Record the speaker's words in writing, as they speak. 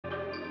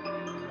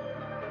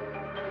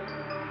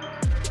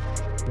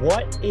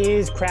What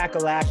is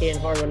crack-a-lackin',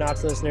 Hardwood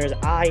Knocks listeners?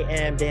 I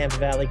am Dan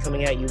Favalli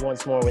coming at you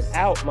once more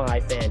without my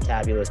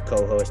fantabulous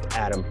co-host,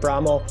 Adam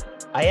Brommel.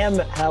 I am,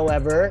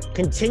 however,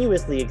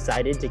 continuously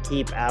excited to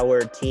keep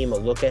our team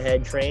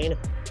look-ahead train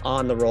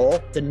on the roll.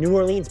 The New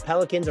Orleans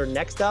Pelicans are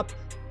next up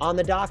on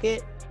the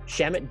docket.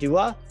 Shamit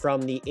Dua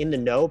from the In the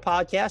Know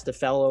podcast, a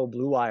fellow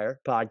Blue Wire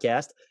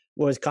podcast,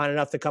 was kind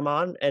enough to come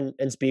on and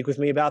speak with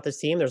me about this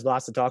team. There's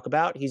lots to talk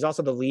about. He's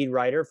also the lead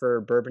writer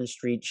for Bourbon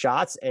Street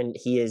Shots, and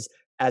he is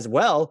as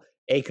well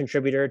a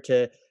contributor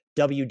to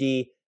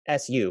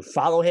WDSU.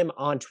 Follow him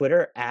on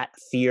Twitter at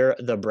Fear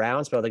the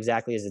Brown, spelled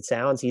exactly as it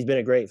sounds. He's been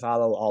a great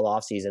follow all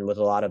offseason with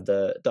a lot of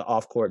the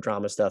off-court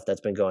drama stuff that's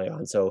been going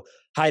on. So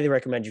highly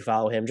recommend you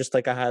follow him, just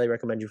like I highly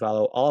recommend you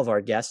follow all of our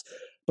guests.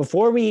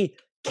 Before we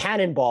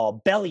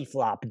cannonball, belly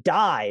flop,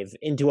 dive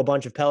into a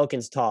bunch of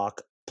Pelicans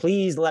talk,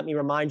 please let me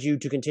remind you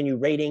to continue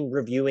rating,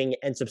 reviewing,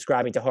 and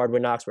subscribing to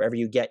Hardwood Knocks wherever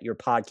you get your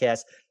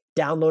podcasts.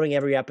 Downloading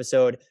every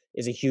episode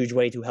is a huge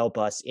way to help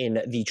us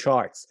in the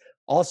charts.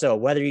 Also,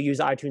 whether you use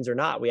iTunes or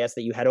not, we ask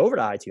that you head over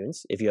to iTunes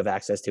if you have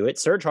access to it,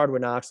 search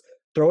Hardwood Knocks,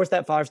 throw us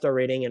that 5-star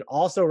rating, and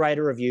also write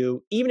a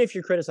review, even if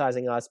you're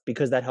criticizing us,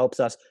 because that helps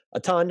us a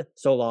ton,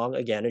 so long,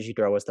 again, as you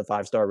throw us the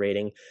 5-star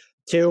rating.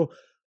 2,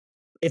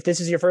 if this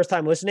is your first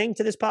time listening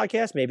to this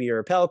podcast, maybe you're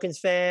a Pelicans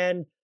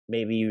fan,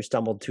 maybe you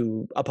stumbled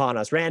upon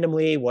us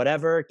randomly,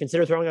 whatever,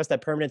 consider throwing us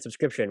that permanent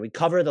subscription. We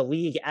cover the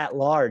league at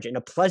large in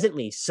a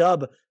pleasantly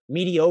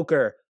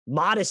sub-mediocre,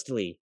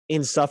 modestly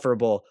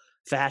insufferable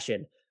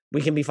fashion.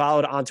 We can be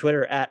followed on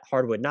Twitter at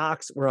Hardwood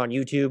Knocks. We're on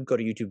YouTube. Go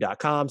to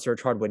youtube.com,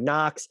 search Hardwood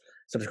Knocks,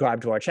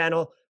 subscribe to our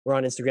channel. We're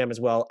on Instagram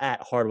as well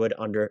at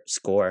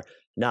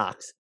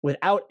Hardwood_Knocks.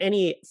 Without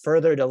any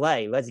further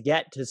delay, let's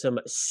get to some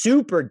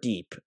super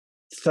deep,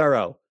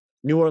 thorough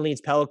New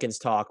Orleans Pelicans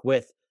talk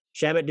with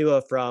Shamit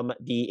Dua from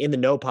the In the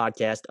Know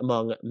podcast,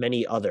 among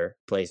many other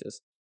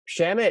places.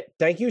 Shamit,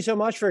 thank you so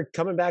much for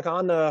coming back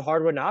on the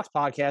Hardwood Knocks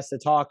podcast to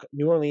talk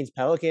New Orleans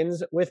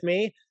Pelicans with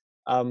me.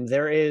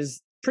 There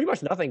is pretty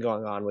much nothing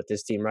going on with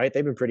this team, right?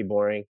 They've been pretty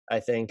boring, I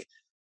think.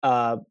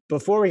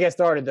 Before we get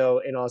started,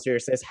 though, in all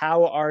seriousness,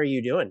 how are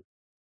you doing?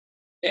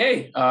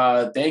 Hey,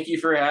 thank you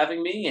for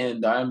having me,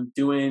 and I'm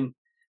doing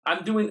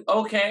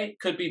okay.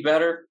 Could be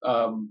better.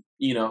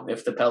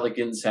 If the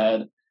Pelicans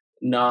had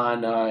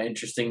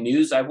non-interesting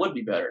news, I would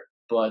be better.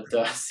 But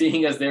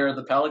seeing as they're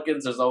the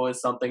Pelicans, there's always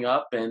something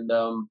up, and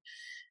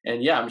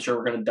yeah, I'm sure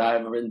we're going to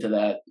dive into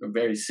that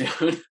very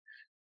soon.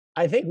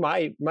 I think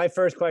my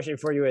first question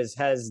for you is: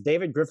 has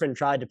David Griffin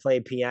tried to play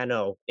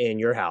piano in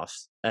your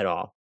house at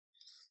all?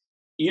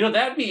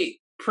 That'd be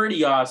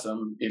pretty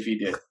awesome if he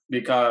did,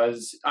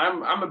 because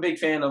I'm a big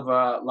fan of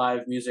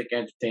live music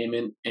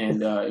entertainment,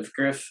 and if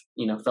Griff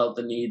felt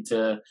the need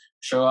to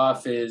show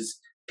off his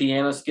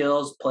piano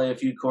skills, play a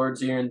few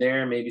chords here and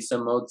there, maybe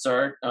some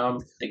Mozart,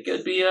 it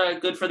could be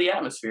good for the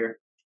atmosphere.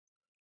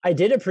 I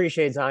did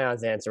appreciate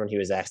Zion's answer when he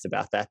was asked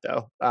about that,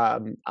 though.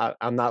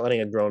 I'm not letting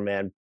a grown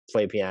man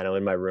play piano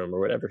in my room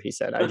or whatever he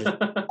said. I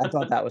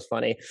thought that was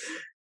funny.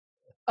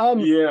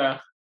 Yeah.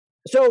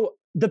 So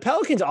the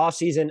Pelicans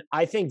offseason,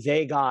 I think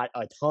they got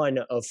a ton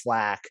of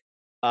flack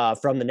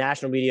from the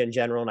national media in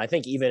general. And I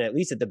think even at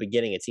least at the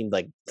beginning, it seemed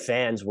like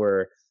fans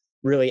were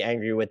really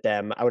angry with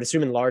them. I would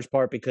assume in large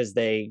part because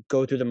they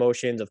go through the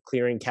motions of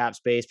clearing cap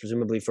space,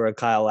 presumably for a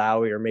Kyle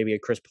Lowry or maybe a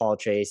Chris Paul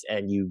chase,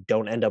 and you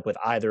don't end up with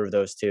either of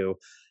those two.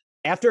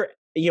 After,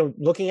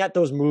 looking at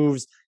those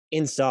moves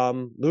in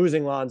sum,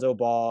 losing Lonzo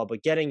Ball,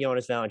 but getting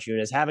Jonas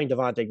Valanciunas, having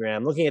Devontae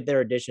Graham, looking at their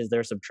additions,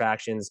 their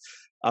subtractions,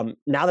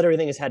 now that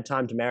everything has had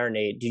time to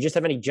marinate, do you just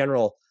have any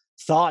general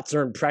thoughts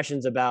or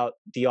impressions about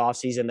the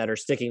offseason that are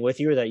sticking with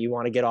you or that you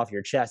want to get off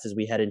your chest as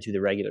we head into the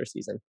regular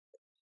season?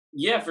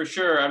 Yeah, for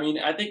sure. I mean,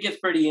 I think it's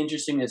pretty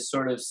interesting to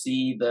sort of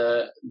see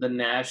the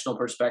national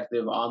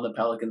perspective on the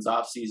Pelicans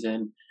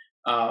offseason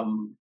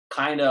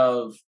kind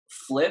of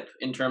flip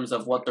in terms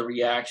of what the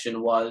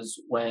reaction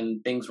was when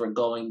things were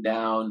going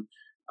down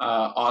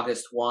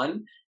August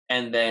 1,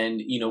 and then,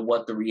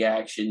 what the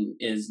reaction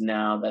is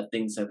now that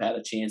things have had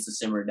a chance to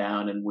simmer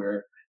down and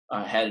we're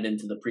headed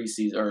into the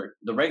preseason, or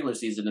the regular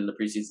season, and the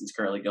preseason is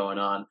currently going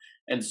on.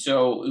 And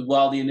so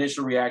while the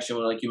initial reaction,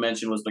 like you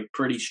mentioned, was like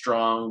pretty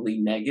strongly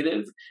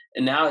negative,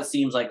 and now it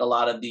seems like a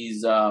lot of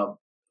these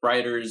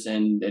writers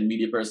and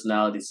media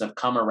personalities have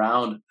come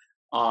around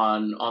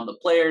on the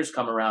players,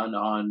 come around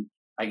on,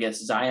 I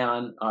guess,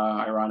 Zion,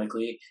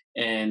 ironically,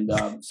 and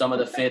some of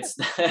the fits,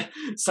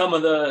 some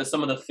of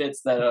the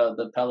fits that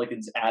the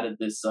Pelicans added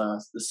this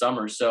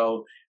summer.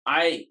 So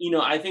I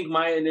think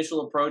my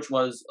initial approach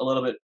was a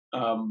little bit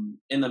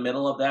in the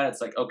middle of that.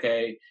 It's like,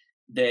 okay,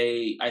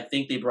 I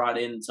think they brought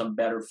in some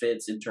better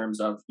fits in terms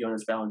of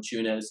Jonas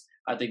Valanciunas.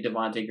 I think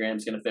Devontae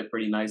Graham's going to fit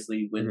pretty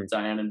nicely with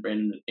Zion and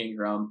Brandon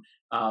Ingram.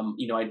 I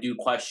do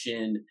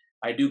question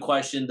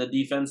the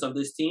defense of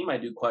this team. I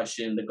do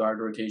question the guard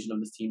rotation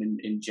of this team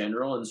in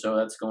general, and so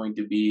that's going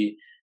to be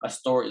a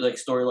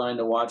storyline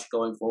to watch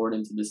going forward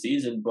into the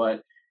season.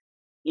 But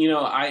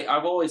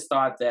I've always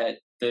thought that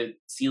the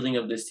ceiling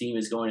of this team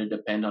is going to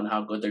depend on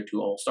how good their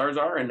two All-Stars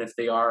are, and if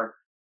they are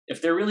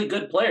if they're really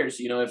good players,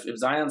 if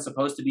Zion's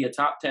supposed to be a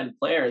top 10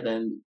 player,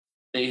 then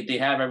they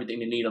have everything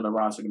they need on the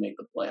roster to make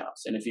the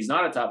playoffs. And if he's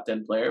not a top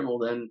 10 player, well,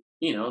 then,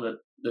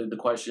 the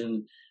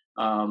question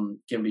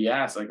can be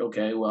asked, like,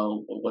 okay,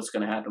 well, what's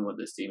going to happen with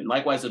this team? And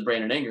likewise with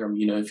Brandon Ingram,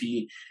 if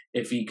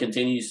he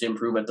continues to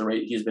improve at the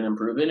rate he's been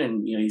improving,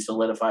 and he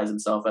solidifies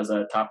himself as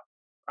a top,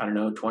 I don't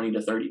know, 20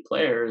 to 30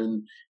 player,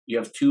 and you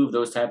have two of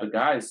those type of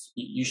guys,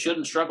 you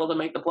shouldn't struggle to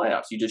make the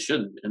playoffs. You just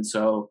shouldn't. And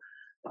so,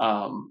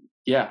 I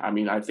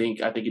think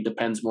it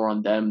depends more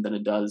on them than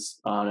it does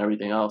on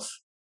everything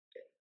else.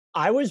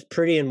 I was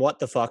pretty in what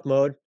the fuck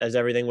mode as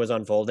everything was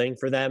unfolding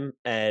for them.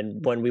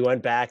 And when we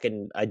went back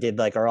and I did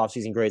like our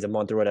offseason grades a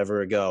month or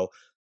whatever ago,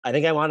 I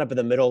think I wound up in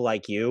the middle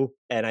like you.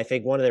 And I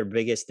think one of their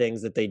biggest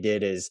things that they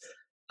did is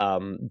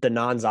the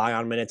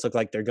non-Zion minutes look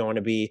like they're going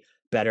to be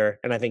better.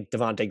 And I think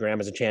Devontae Graham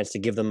has a chance to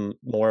give them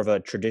more of a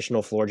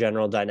traditional floor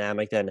general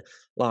dynamic than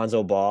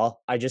Lonzo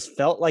Ball. I just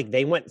felt like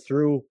they went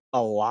through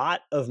a lot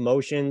of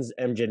motions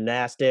and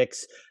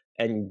gymnastics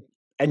and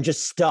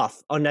just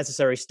stuff,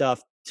 unnecessary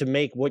stuff, to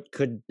make what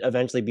could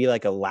eventually be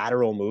like a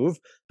lateral move,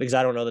 because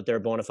I don't know that they're a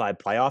bona fide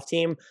playoff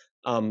team.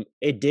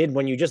 It did,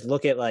 when you just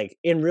look at like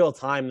in real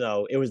time,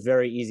 though, it was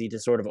very easy to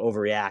sort of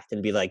overreact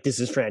and be like, this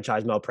is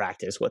franchise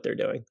malpractice, what they're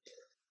doing.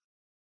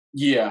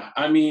 Yeah.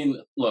 I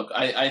mean, look,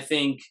 I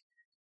think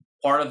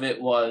part of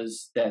it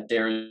was that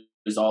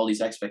there's all these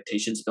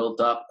expectations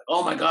built up.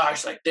 Oh my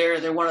gosh, like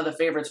they're one of the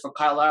favorites for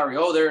Kyle Lowry.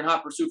 Oh, they're in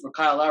hot pursuit for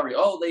Kyle Lowry.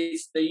 Oh, they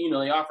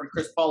offered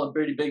Chris Paul a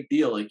pretty big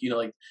deal.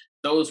 Like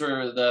those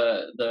were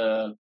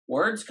the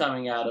words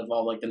coming out of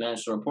all like the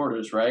national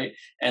reporters, right?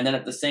 And then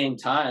at the same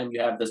time,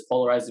 you have this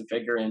polarizing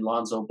figure in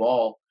Lonzo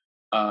Ball,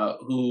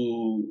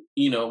 who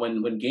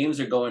when games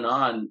are going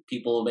on,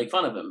 people make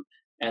fun of him.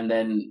 And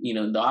then,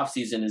 the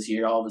offseason is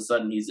here. All of a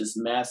sudden, he's this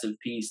massive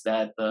piece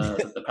that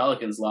the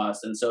Pelicans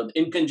lost. And so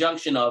in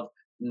conjunction of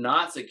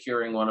not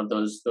securing one of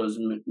those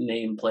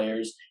name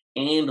players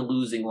and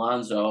losing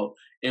Lonzo,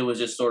 it was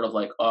just sort of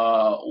like,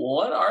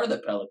 what are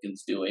the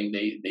Pelicans doing?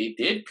 They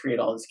did create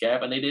all this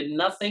cap and they did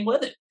nothing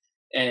with it.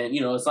 And,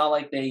 it's not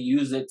like they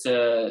use it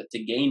to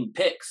gain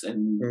picks,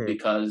 and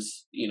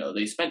because,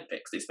 they spent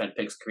picks. They spent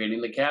picks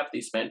creating the cap. They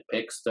spent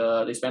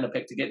a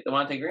pick to get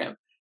Devontae Graham.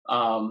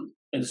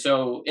 And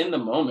so in the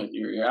moment,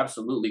 you're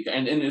absolutely,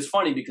 and it's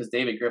funny because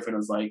David Griffin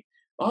was like,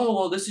 oh,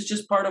 well, this is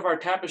just part of our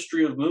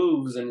tapestry of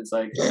moves. And it's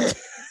like,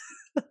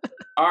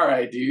 all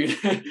right, dude,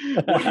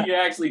 what are you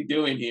actually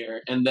doing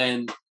here? And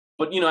then,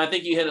 but, I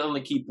think you hit on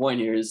the key point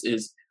here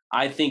is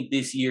I think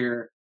this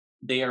year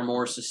they are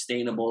more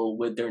sustainable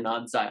with their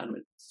non-Zion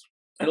minutes.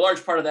 And a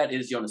large part of that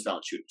is Jonas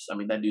Valanciunas. I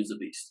mean, that dude's a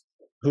beast.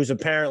 Who's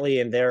apparently,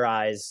 in their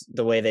eyes,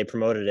 the way they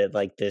promoted it,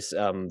 like this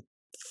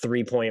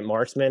 3-point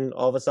marksman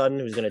all of a sudden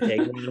who's going to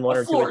take one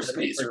or two. Floor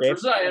spacer for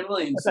Zion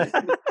Williamson.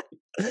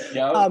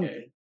 Yeah,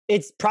 okay.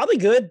 It's probably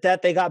good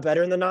that they got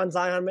better in the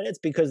non-Zion minutes,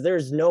 because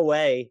there's no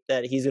way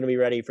that he's going to be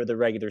ready for the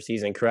regular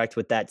season, correct?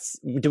 With that,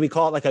 do we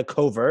call it like a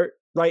covert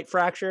right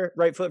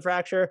foot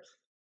fracture?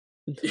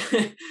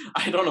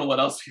 I don't know what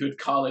else we would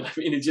call it. I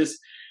mean, it just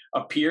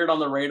appeared on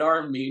the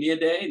radar media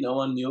day. No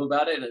one knew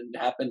about it. It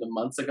happened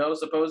months ago,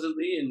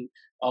 supposedly. And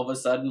all of a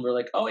sudden we're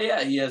like, oh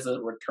yeah, he has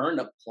a return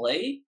to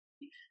play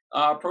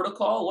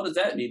protocol. What does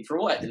that mean? For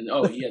what? And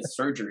he has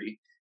surgery.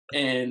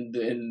 And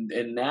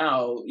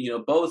now,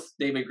 both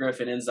David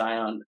Griffin and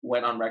Zion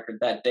went on record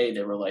that day.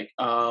 They were like,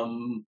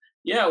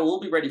 yeah,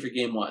 we'll be ready for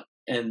game 1.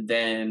 And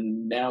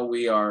then now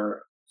we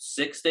are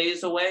 6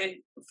 days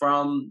away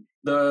from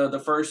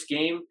the first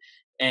game,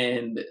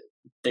 and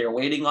they're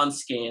waiting on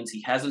scans.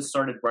 He hasn't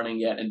started running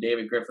yet, and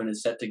David Griffin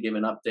is set to give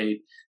an update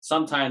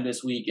sometime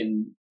this week.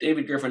 And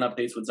David Griffin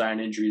updates with Zion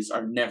injuries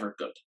are never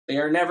good. They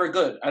are never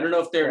good. I don't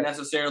know if they're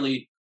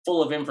necessarily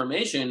full of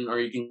information or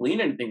you can glean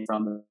anything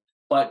from them,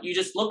 but you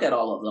just look at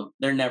all of them.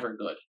 They're never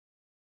good.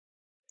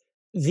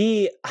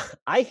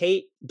 I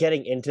hate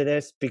getting into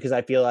this because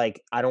I feel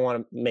like I don't want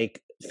to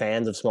make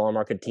fans of smaller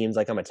market teams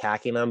like I'm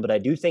attacking them, but I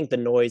do think the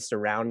noise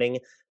surrounding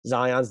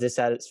Zion's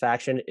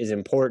dissatisfaction is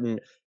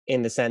important,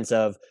 in the sense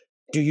of,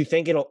 do you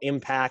think it'll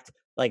impact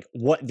like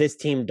what this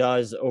team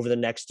does over the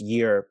next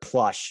year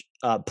plus,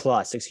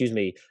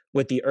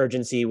 with the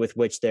urgency with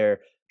which they're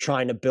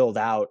trying to build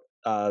out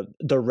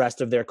the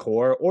rest of their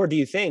core? Or do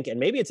you think, and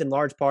maybe it's in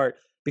large part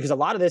because a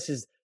lot of this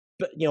is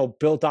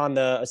built on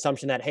the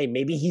assumption that, hey,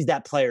 maybe he's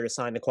that player to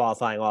sign the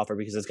qualifying offer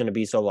because it's going to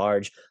be so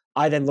large.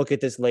 I then look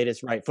at this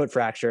latest right foot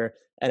fracture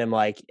and I'm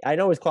like, I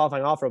know his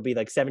qualifying offer will be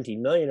like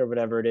 17 million or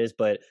whatever it is,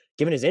 but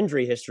given his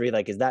injury history,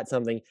 like, is that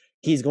something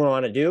he's going to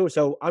want to do?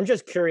 So I'm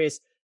just curious,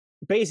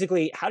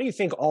 basically, how do you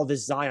think all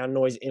this Zion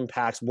noise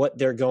impacts what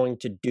they're going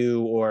to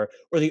do, or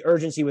the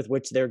urgency with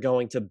which they're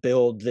going to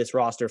build this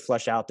roster,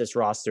 flesh out this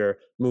roster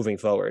moving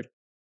forward?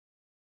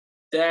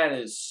 That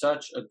is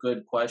such a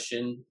good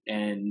question,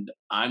 and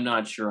I'm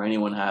not sure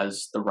anyone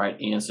has the right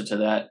answer to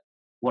that.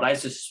 What I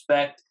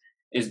suspect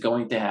is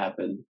going to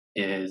happen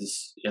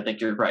is, I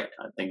think you're right.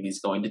 I think he's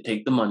going to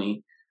take the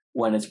money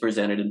when it's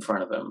presented in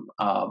front of him.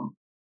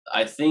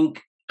 I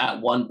think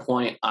at one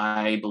point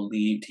I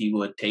believed he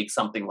would take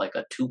something like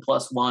a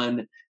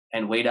 2+1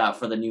 and wait out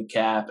for the new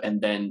cap,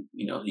 and then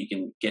he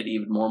can get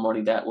even more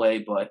money that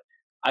way. But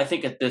I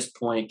think at this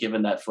point,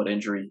 given that foot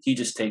injury, he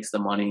just takes the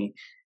money.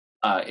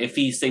 If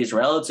he stays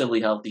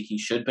relatively healthy, he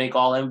should make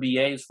All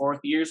NBA his fourth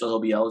year, so he'll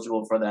be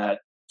eligible for that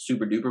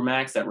super duper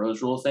max, that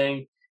Rose Rule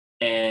thing.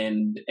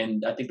 And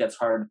I think that's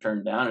hard to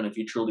turn down. And if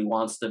he truly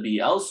wants to be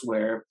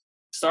elsewhere,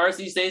 stars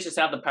these days just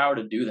have the power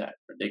to do that.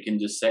 They can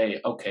just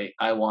say, okay,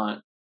 I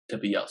want to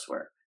be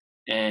elsewhere.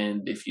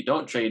 And if you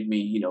don't trade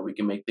me, we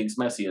can make things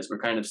messy, as we're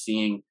kind of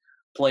seeing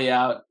play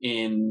out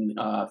in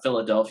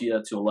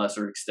Philadelphia to a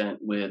lesser extent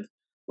with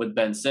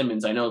Ben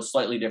Simmons. I know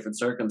slightly different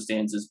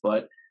circumstances,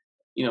 but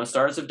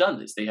stars have done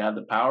this. They have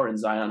the power, and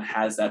Zion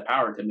has that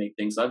power to make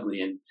things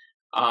ugly. And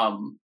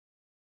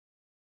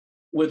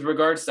with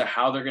regards to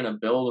how they're going to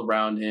build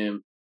around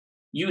him,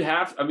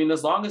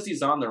 as long as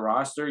he's on the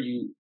roster,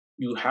 you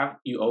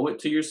owe it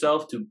to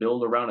yourself to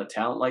build around a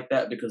talent like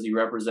that, because he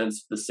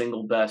represents the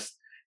single best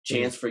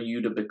chance for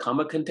you to become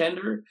a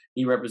contender.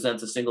 He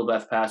represents a single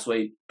best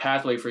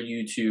pathway for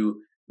you to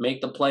make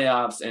the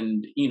playoffs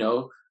and,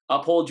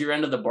 uphold your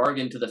end of the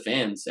bargain to the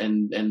fans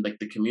and like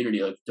the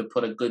community, like to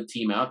put a good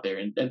team out there,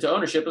 and to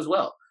ownership as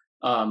well.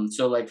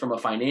 So like from a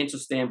financial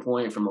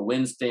standpoint, from a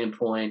win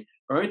standpoint,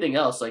 or anything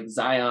else, like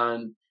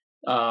Zion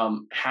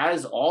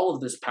has all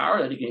of this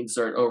power that he can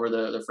exert over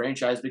the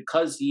franchise,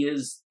 because he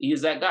is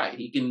that guy.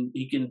 He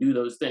can do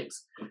those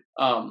things.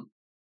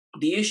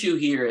 The issue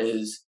here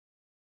is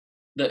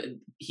that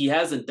he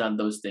hasn't done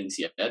those things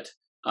yet.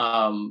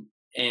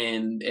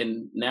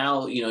 And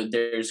now,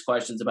 there's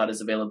questions about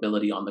his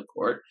availability on the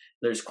court.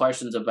 There's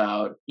questions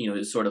about,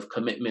 his sort of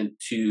commitment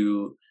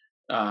to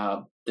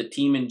the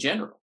team in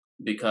general,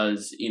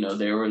 because,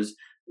 there was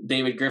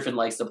David Griffin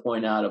likes to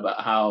point out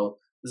about how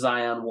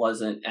Zion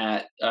wasn't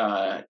at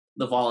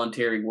the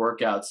voluntary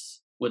workouts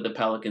with the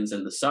Pelicans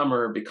in the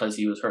summer because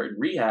he was hurt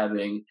and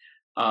rehabbing.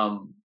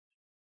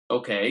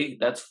 Okay,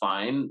 that's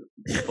fine,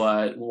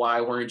 but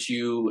why weren't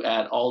you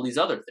at all these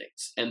other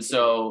things? And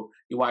so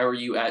why were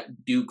you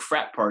at Duke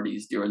frat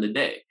parties during the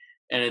day?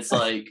 And it's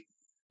like,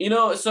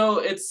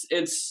 so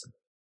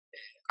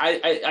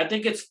I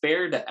think it's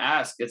fair to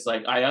ask. It's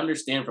like, I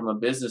understand from a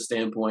business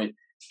standpoint,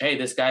 hey,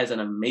 this guy's an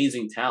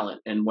amazing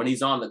talent. And when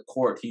he's on the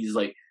court, he's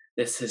like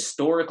this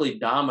historically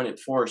dominant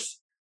force,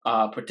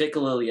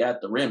 particularly at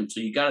the rim.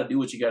 So you got to do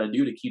what you got to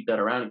do to keep that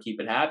around and keep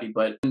it happy.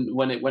 But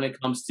when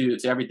it comes to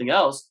everything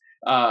else,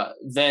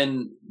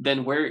 then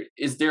where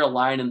is there a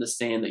line in the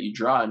sand that you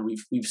draw? And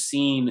we've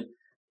seen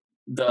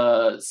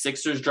the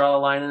Sixers draw a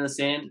line in the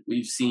sand.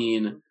 We've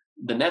seen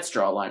the Nets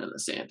draw a line in the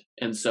sand.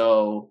 And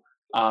so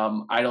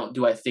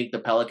do I think the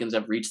Pelicans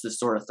have reached this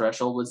sort of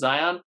threshold with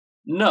Zion?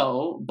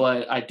 No,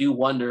 but I do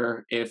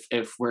wonder if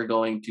we're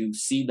going to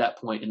see that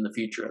point in the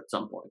future at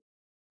some point.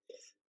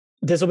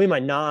 This will be my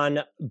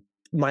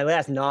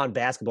last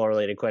non-basketball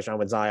related question on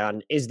with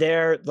Zion. Is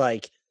there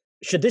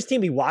should this team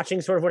be watching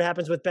sort of what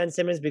happens with Ben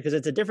Simmons? Because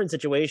it's a different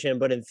situation,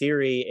 but in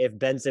theory, if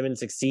Ben Simmons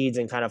succeeds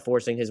in kind of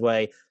forcing his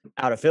way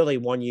out of Philly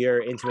 1 year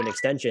into an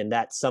extension,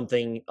 that's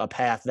a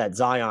path that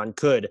Zion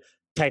could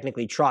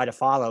technically try to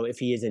follow if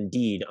he is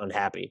indeed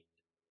unhappy.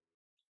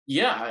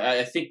 Yeah,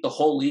 I think the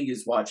whole league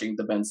is watching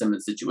the Ben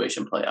Simmons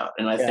situation play out,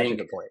 and I think that's a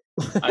good point.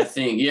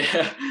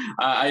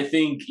 I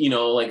think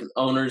like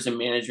owners and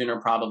management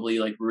are probably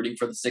like rooting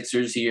for the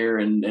Sixers here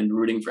and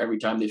rooting for every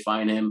time they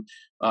find him,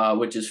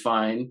 which is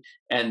fine.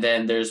 And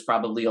then there's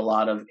probably a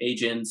lot of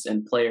agents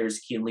and players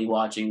keenly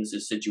watching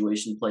this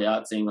situation play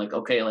out, saying like,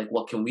 okay, like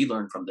what can we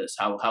learn from this?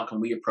 How can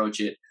we approach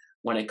it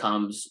when it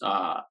comes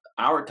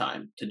our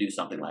time to do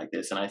something like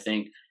this? And I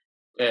think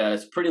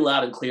it's pretty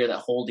loud and clear that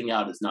holding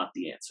out is not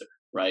the answer.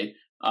 Right.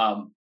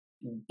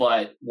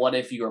 But what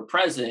if you're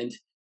present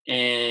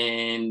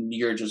and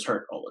you're just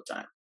hurt all the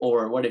time?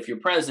 Or what if you're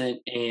present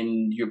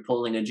and you're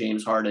pulling a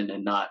James Harden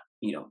and not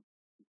playing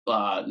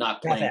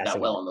that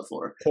well on the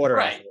floor?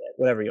 Right.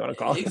 Whatever you want to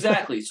call it.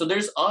 Exactly. So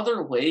there's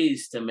other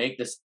ways to make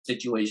the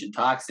situation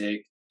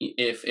toxic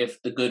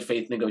if the good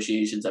faith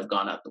negotiations have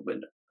gone out the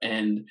window.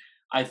 And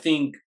I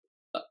think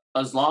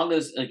as long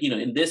as,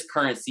 in this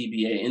current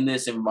CBA, in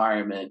this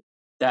environment,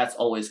 that's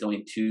always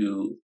going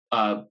to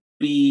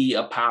be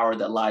a power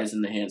that lies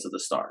in the hands of the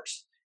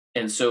stars.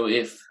 And so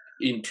if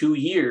in 2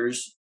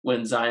 years,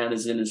 when Zion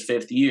is in his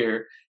 5th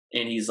year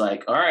and he's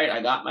like, all right,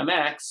 I got my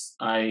max,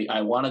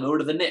 I want to go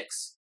to the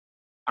Knicks,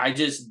 I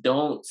just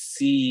don't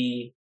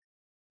see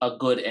a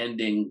good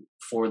ending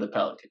for the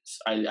Pelicans.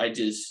 I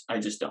just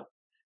don't.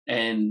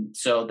 And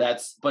so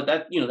that's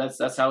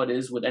how it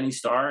is with any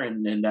star.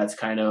 And that's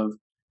kind of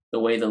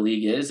the way the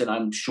league is. And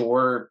I'm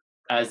sure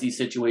as these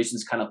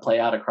situations kind of play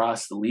out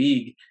across the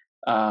league,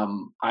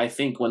 I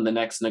think when the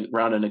next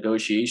round of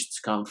negotiations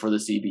come for the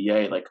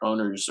CBA, like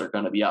owners are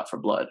going to be out for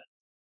blood.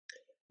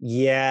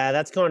 Yeah,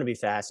 that's going to be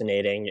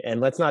fascinating. And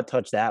let's not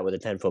touch that with a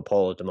 10-foot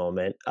pole at the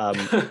moment.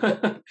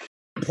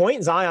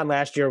 Point Zion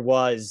last year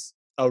was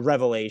a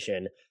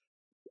revelation.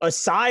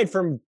 Aside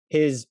from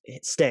his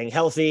staying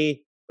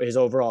healthy, his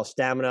overall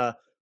stamina,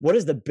 what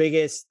is the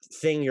biggest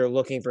thing you're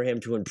looking for him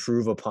to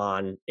improve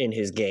upon in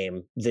his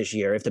game this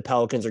year if the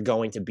Pelicans are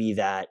going to be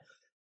that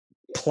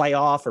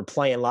playoff or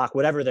play and lock,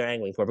 whatever they're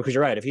angling for. Because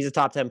you're right, if he's a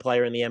top 10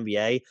 player in the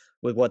NBA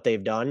with what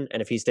they've done,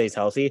 and if he stays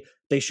healthy,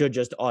 they should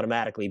just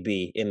automatically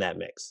be in that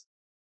mix.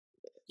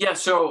 Yeah,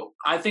 so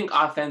I think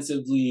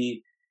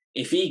offensively,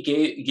 if he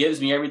gives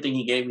me everything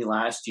he gave me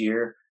last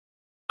year,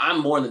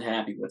 I'm more than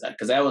happy with that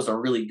because that was a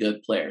really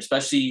good player,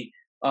 especially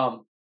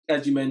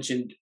as you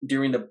mentioned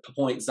during the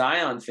point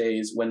Zion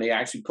phase when they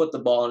actually put the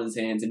ball in his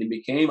hands and he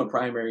became a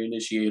primary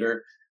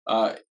initiator.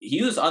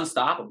 He was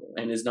unstoppable,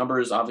 and his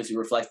numbers obviously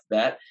reflected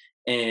that.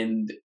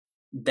 And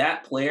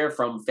that player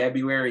from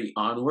February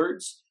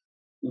onwards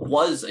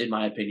was, in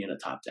my opinion, a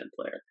top 10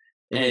 player.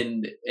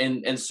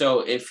 And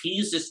so if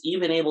he's just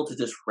even able to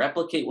just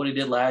replicate what he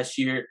did last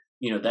year,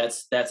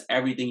 that's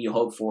everything you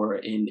hope for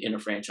in a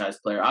franchise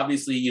player.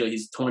 Obviously,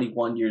 he's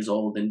 21 years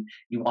old and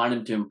you want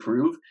him to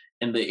improve.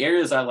 And the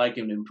areas I like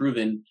him to improve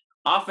in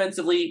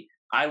offensively,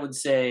 I would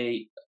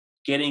say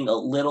getting a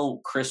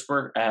little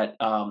crisper at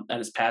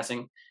his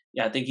passing.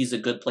 Yeah, I think he's a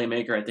good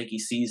playmaker. I think he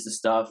sees the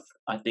stuff.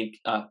 I think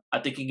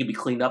he can be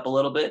cleaned up a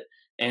little bit.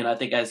 And I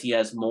think as he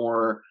has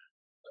more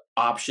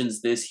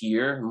options this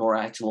year, more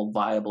actual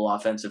viable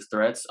offensive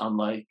threats,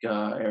 unlike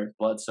Eric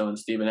Bledsoe and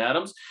Steven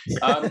Adams,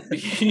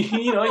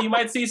 you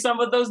might see some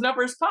of those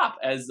numbers pop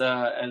as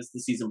the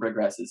season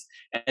progresses.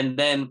 And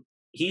then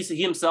he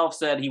himself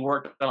said he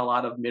worked on a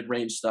lot of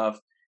mid-range stuff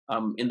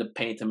in the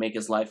paint to make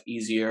his life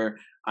easier.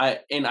 I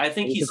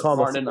think he's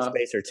smart enough.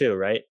 Spacer too,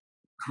 right?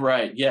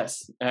 Right.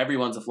 Yes,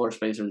 everyone's a floor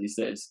spacer these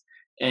days,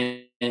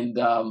 and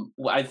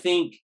I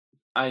think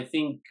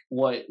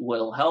what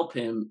will help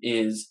him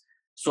is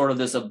sort of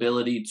this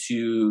ability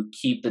to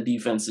keep the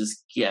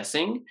defenses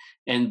guessing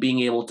and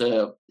being able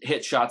to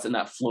hit shots in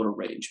that floater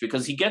range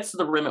because he gets to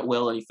the rim at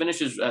will and he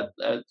finishes at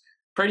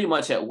pretty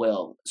much at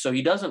will. So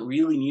he doesn't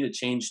really need to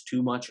change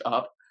too much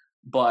up,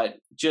 but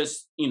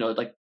just,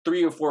 like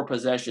 3 or 4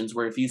 possessions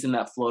where if he's in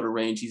that floater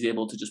range, he's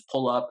able to just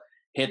pull up,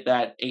 hit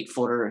that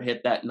 8-footer,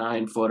 hit that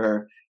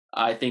 9-footer,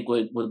 I think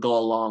would go a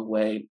long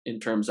way in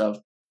terms of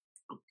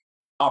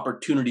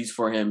opportunities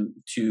for him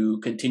to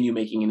continue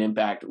making an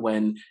impact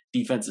when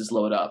defenses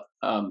load up.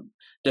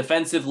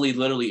 Defensively,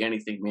 literally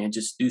anything, man.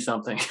 Just do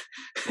something,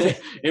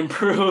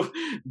 improve,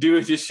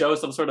 just show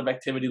some sort of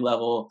activity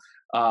level.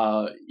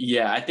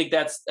 I think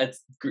that's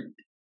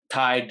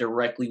tied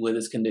directly with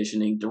his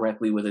conditioning,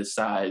 directly with his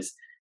size,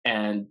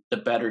 and the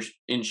better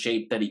in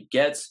shape that he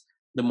gets,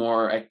 the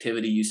more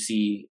activity you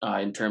see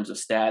in terms of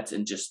stats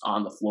and just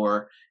on the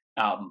floor.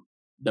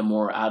 The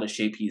more out of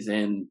shape he's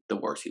in, the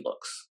worse he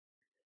looks.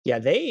 Yeah,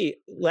 they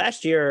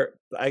last year,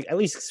 at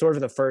least sort of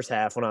in the first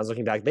half when I was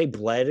looking back, they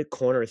bled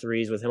corner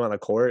threes with him on the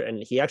court,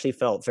 and he actually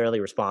felt fairly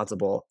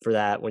responsible for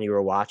that when you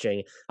were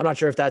watching. I'm not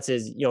sure if that's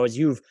as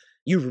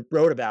you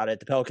wrote about it,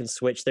 the Pelicans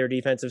switched their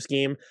defensive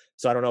scheme,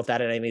 so I don't know if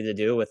that had anything to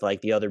do with like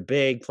the other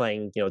big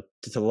playing, to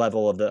the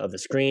level of the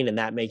screen and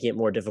that making it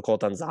more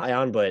difficult on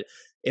Zion. But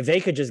if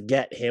they could just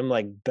get him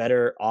like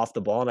better off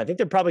the ball, and I think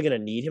they're probably going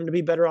to need him to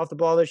be better off the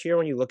ball this year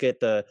when you look at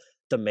the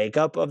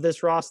makeup of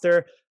this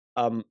roster.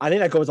 I think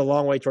that goes a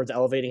long way towards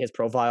elevating his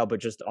profile, but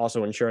just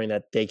also ensuring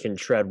that they can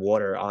tread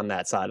water on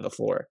that side of the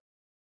floor.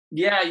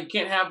 Yeah, you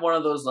can't have one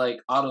of those like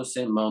auto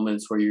sim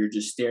moments where you're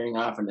just staring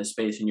off into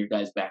space and your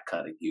guy's back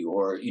cutting you,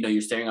 or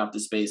you're staring off the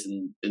space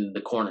and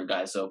the corner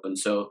guy's open.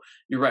 So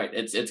you're right;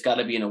 it's got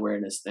to be an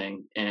awareness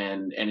thing,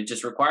 and it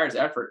just requires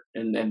effort,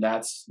 and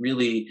that's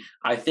really,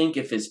 I think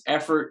if his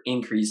effort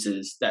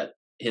increases, that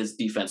his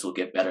defense will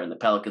get better and the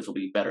Pelicans will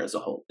be better as a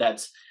whole.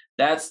 That's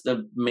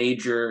the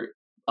major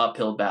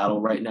uphill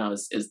battle right now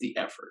is the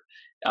effort.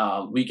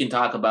 We can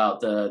talk about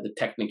the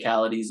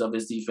technicalities of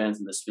his defense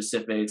and the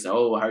specifics.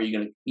 Oh, how are you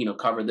going to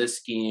cover this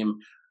scheme?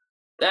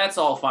 That's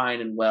all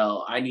fine and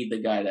well. I need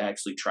the guy to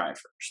actually try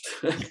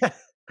first.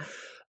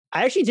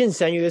 I actually didn't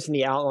send you this in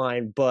the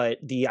outline, but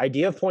the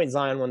idea of Point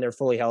Zion when they're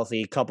fully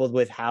healthy, coupled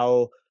with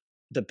how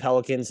the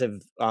Pelicans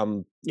have,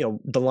 the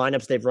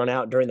lineups they've run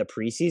out during the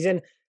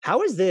preseason.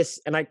 How is this?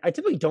 And I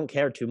typically don't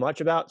care too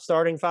much about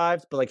starting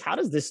fives, but like, how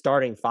does this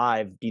starting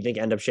five do you think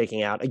end up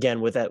shaking out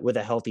again with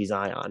a healthy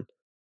Zion?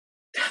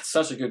 That's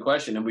such a good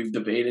question, and we've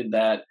debated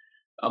that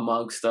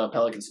amongst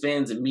Pelicans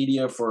fans and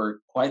media for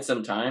quite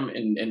some time.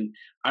 And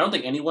I don't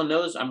think anyone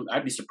knows.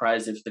 I'd be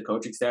surprised if the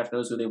coaching staff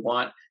knows who they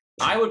want.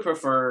 I would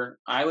prefer.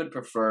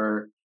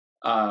 The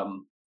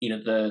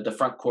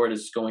front court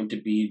is going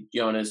to be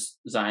Jonas,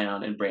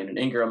 Zion, and Brandon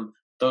Ingram.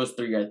 Those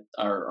three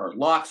are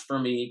locks for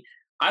me.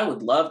 I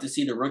would love to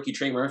see the rookie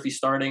Trey Murphy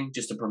starting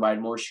just to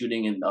provide more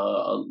shooting and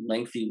a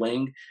lengthy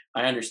wing.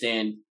 I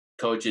understand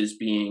coaches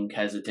being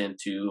hesitant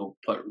to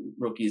put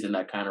rookies in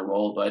that kind of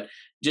role, but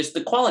just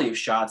the quality of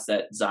shots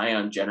that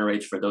Zion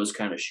generates for those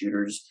kind of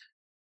shooters,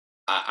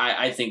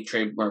 I think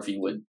Trey Murphy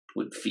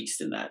would feast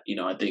in that.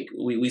 I think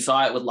we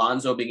saw it with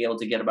Lonzo being able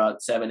to get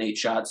about 7-8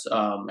 shots,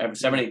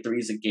 7-8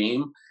 threes a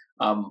game.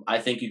 I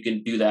think you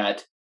can do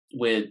that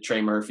with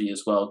Trey Murphy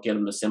as well, get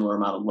him a similar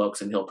amount of looks,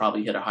 and he'll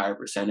probably hit a higher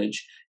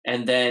percentage.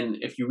 And then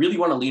if you really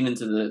want to lean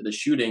into the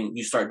shooting,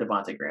 you start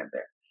Devontae Graham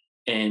there.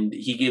 And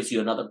he gives you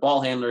another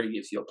ball handler, he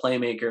gives you a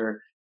playmaker,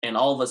 and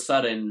all of a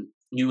sudden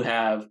you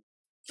have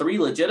three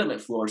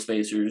legitimate floor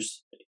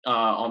spacers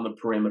on the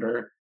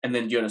perimeter, and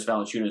then Jonas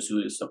Valanciunas,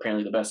 who is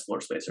apparently the best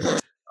floor spacer. He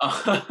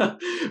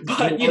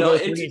But will go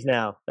threes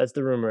now. That's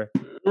the rumor.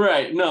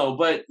 right, no,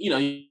 but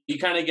you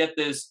kind of get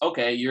this.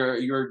 Okay,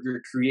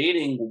 you're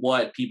creating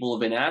what people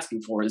have been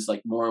asking for, is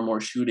like more and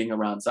more shooting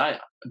around Zion.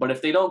 But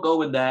if they don't go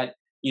with that,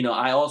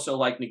 I also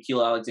like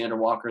Nickeil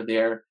Alexander-Walker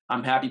there.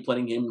 I'm happy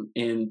putting him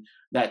in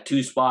that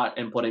 2 spot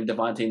and putting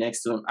Devontae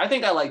next to him. I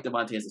think I like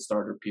Devontae as a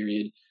starter,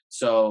 period.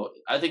 So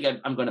I think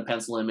I'm going to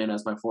pencil him in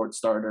as my 4th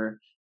starter.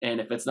 And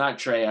if it's not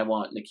Trey, I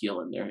want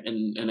Nickeil in there.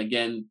 And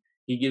again,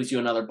 he gives you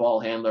another ball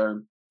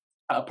handler,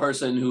 a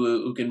person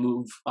who can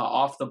move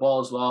off the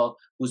ball as well,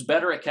 who's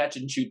better at catch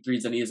and shoot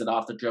threes than he is at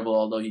off the dribble,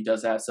 although he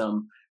does have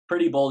some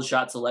pretty bold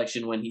shot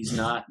selection when he's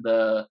not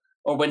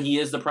or when he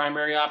is the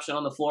primary option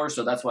on the floor.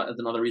 So that's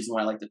another reason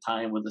why I like to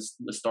tie him with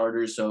the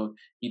starters, so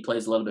he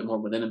plays a little bit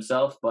more within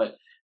himself. But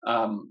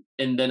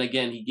and then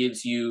again, he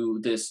gives you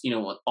this,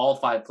 all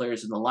 5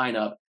 players in the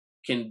lineup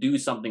can do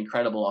something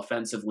credible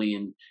offensively,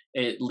 and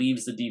it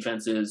leaves the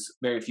defenses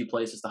very few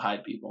places to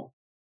hide people.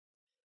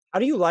 How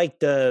do you like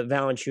the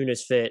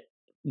Valanciunas fit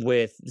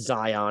with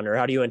Zion, or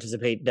how do you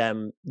anticipate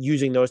them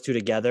using those two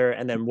together?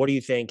 And then what do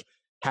you think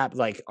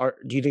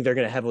do you think they're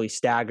going to heavily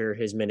stagger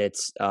his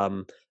minutes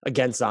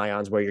against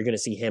Zion's, where you're going to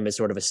see him as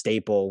sort of a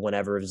staple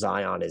whenever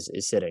Zion is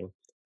sitting?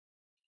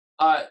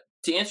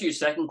 To answer your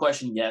second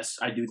question, yes,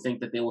 I do think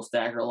that they will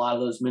stagger a lot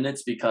of those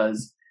minutes,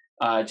 because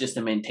just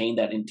to maintain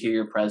that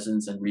interior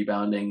presence and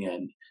rebounding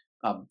and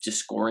just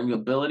scoring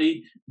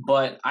ability.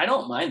 But I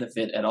don't mind the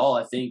fit at all.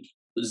 I think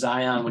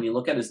Zion, when you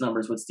look at his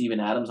numbers with Steven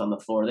Adams on the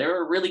floor, they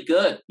were really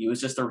good. He was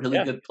just a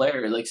really good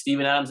player. Like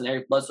Steven Adams and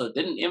Eric Bledsoe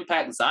didn't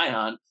impact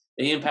Zion.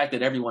 They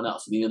impacted everyone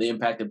else. They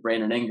impacted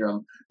Brandon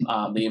Ingram.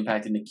 They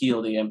impacted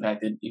Nickeil. They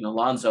impacted,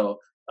 Lonzo,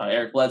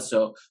 Eric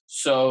Bledsoe.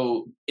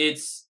 So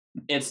it's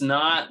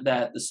not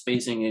that the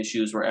spacing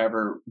issues were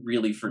ever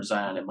really for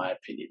Zion, in my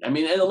opinion. I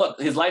mean, and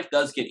look, his life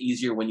does get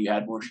easier when you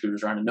add more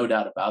shooters around, and no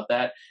doubt about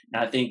that.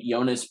 And I think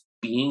Jonas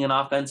being an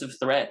offensive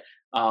threat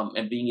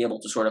and being able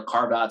to sort of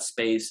carve out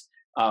space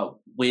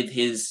with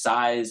his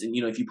size, and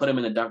if you put him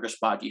in a dunker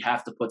spot, you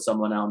have to put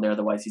someone out there,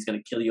 otherwise he's going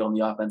to kill you on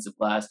the offensive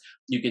glass.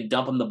 You can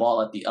dump him the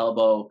ball at the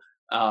elbow,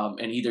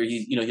 and either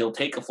he'll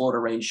take a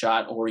floater range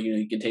shot, or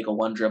you can take a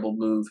one dribble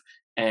move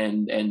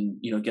and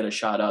get a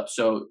shot up.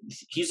 So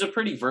he's a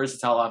pretty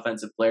versatile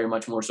offensive player,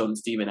 much more so than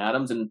Steven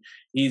Adams, and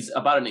he's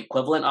about an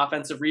equivalent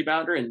offensive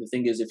rebounder. And the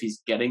thing is, if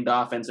he's getting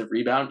the offensive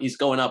rebound, he's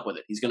going up with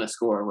it, he's going to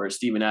score, whereas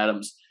Steven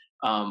Adams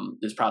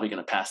is probably going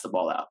to pass the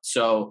ball out.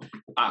 So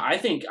I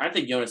think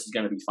Jonas is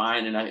going to be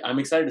fine, and I'm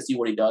excited to see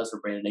what he does for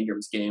Brandon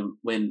Ingram's game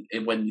when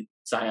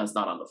Zion's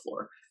not on the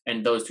floor,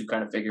 and those two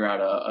kind of figure out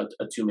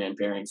a 2-man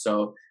pairing.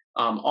 So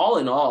all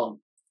in all,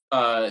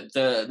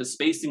 the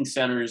spacing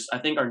centers I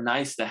think are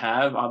nice to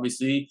have,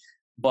 obviously,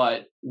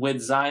 but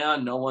with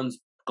Zion, no one's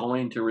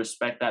going to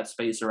respect that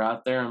spacer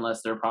out there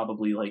unless they're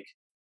probably like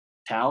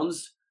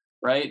Towns.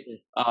 Right?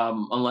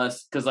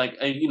 Unless, because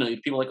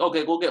people are like,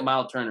 okay, we'll get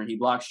Miles Turner. He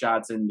blocks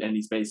shots and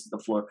he spaces the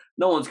floor.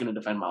 No one's going to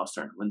defend Miles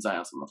Turner when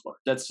Zion's on the floor.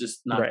 That's just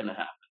not going to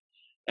happen.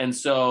 And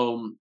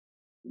so,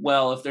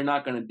 well, if they're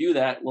not going to do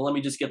that, well, let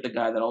me just get the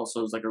guy that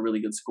also is like a really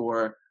good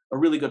scorer, a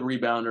really good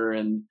rebounder,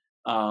 and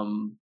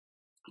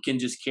can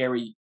just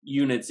carry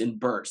units in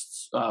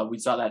bursts. We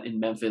saw that in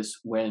Memphis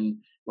when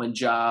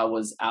Ja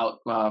was out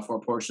for a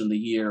portion of the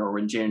year, or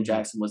when Jaren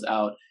Jackson was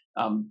out.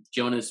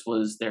 Jonas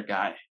was their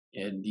guy,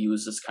 and he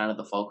was just kind of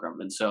the fulcrum.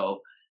 And so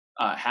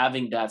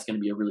having that's going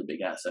to be a really big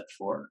asset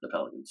for the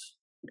Pelicans.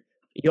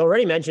 You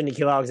already mentioned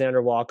Nickeil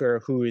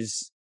Alexander-Walker,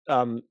 whose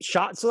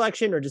shot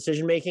selection or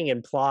decision-making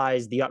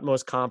implies the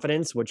utmost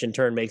confidence, which in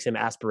turn makes him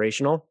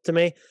aspirational to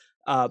me.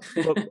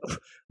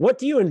 What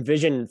do you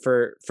envision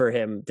for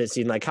him this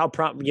season? Like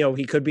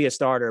he could be a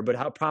starter, but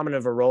how prominent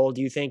of a role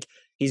do you think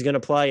he's going to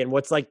play? And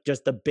what's like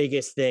just the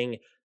biggest thing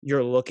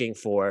you're looking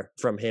for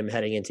from him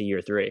heading into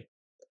year 3?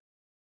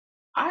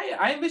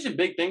 I envision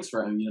big things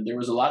for him. There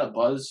was a lot of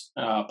buzz,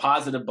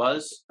 positive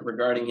buzz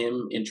regarding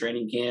him in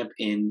training camp,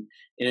 in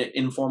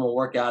informal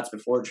workouts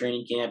before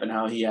training camp, and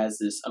how he has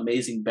this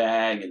amazing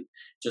bag and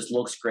just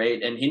looks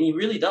great. And he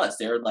really does.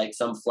 There are like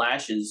some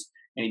flashes,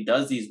 and he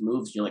does these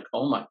moves. And you're like,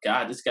 oh my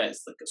God, this guy's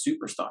like a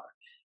superstar.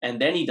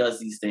 And then he does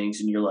these things,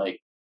 and you're like,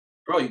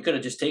 bro, you could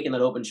have just taken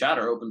that open shot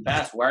or open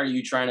pass. Why are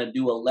you trying to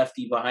do a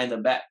lefty behind the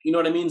back? You know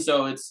what I mean?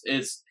 So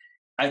it's.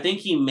 I think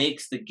he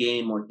makes the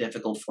game more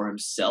difficult for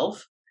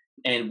himself.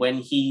 And when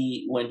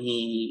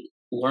he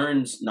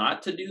learns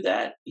not to do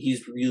that,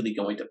 he's really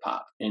going to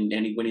pop. And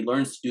when he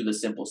learns to do the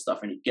simple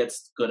stuff, and he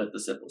gets good at the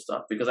simple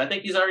stuff, because I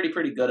think he's already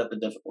pretty good at the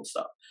difficult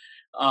stuff.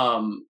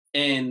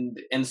 And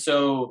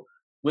so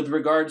with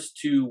regards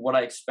to what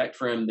I expect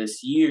for him this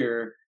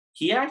year,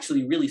 he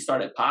actually really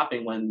started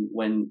popping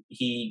when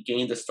he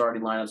gained the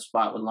starting lineup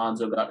spot when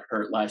Lonzo got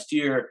hurt last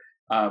year.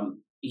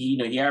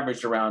 He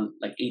averaged around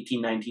like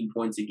 18, 19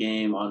 points a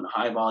game on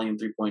high volume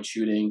 3-point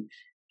shooting.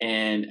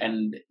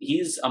 And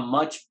he's a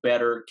much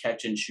better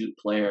catch and shoot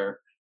player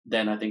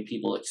than I think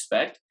people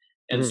expect.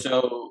 And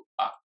so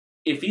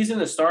if he's in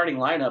the starting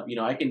lineup,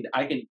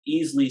 I can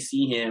easily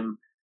see him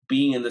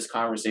being in this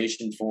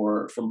conversation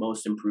for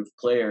most improved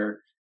player,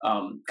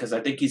 because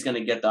I think he's going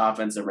to get the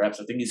offensive reps.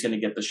 I think he's going to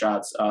get the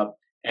shots up.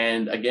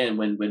 And again,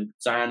 when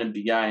Zion and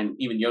Bi and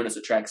even Jonas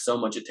attract so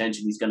much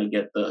attention, he's going to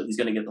get the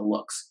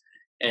looks,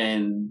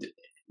 and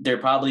they're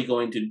probably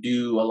going to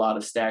do a lot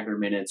of stagger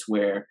minutes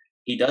where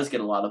he does get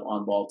a lot of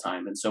on ball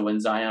time. And so when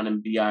Zion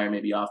and Bi are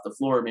maybe off the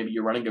floor, maybe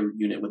you're running a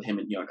unit with him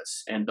and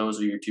Jonas, and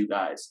those are your two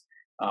guys.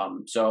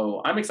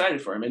 So I'm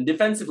excited for him. And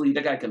defensively,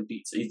 the guy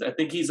competes. I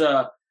think he's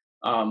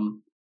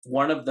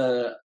one of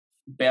the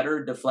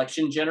better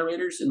deflection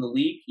generators in the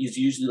league. He's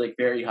usually like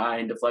very high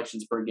in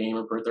deflections per game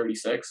or per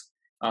 36.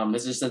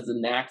 This just has the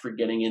knack for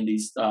getting in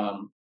these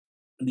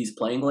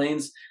playing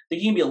lanes. I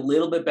think he can be a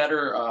little bit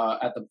better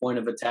at the point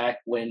of attack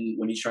when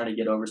he's trying to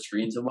get over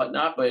screens and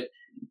whatnot. But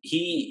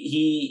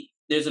he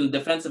there's a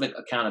defensive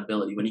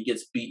accountability. When he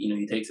gets beat,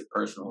 he takes it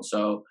personal.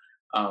 So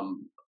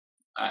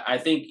I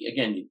think,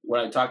 again,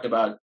 when I talked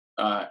about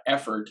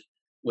effort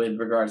with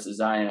regards to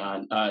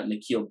Zion,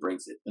 Nickeil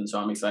brings it. And so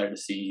I'm excited to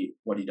see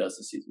what he does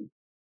this season.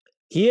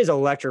 He is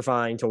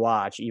electrifying to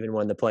watch, even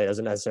when the play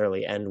doesn't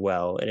necessarily end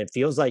well. And it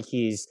feels like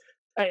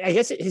I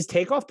guess his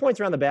takeoff points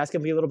around the basket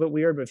can be a little bit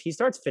weird, but if he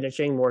starts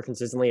finishing more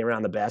consistently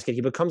around the basket,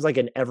 he becomes like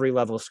an every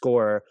level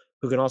scorer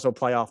who can also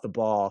play off the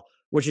ball,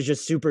 which is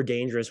just super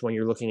dangerous when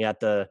you're looking at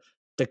the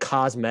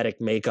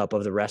cosmetic makeup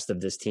of the rest of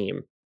this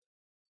team.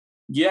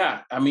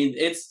 Yeah, I mean,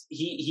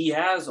 he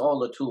has all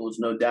the tools,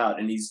 no doubt,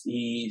 and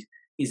he's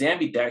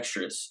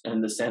ambidextrous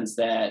in the sense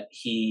that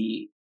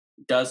he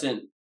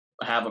doesn't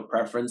have a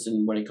preference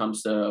in when it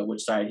comes to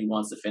which side he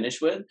wants to finish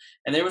with.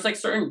 And there was like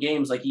certain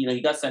games, like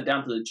he got sent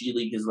down to the G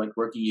League his like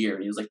rookie year,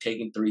 and he was like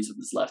taking threes with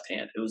his left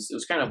hand. It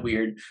was kind of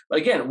weird. But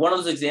again, one of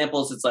those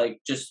examples, it's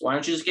like, just why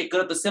don't you just get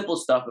good at the simple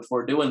stuff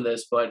before doing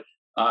this? But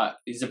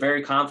he's a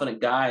very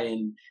confident guy,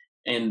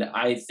 and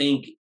I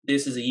think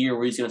this is a year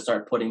where he's going to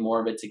start putting more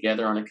of it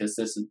together on a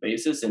consistent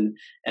basis, and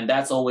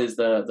that's always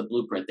the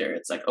blueprint there.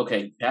 It's like,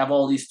 okay, you have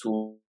all these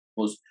tools.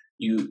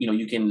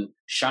 You can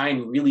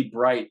shine really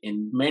bright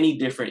in many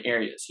different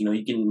areas.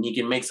 He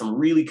can make some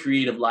really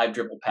creative live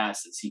dribble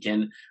passes. He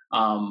can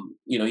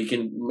he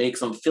can make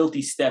some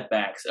filthy step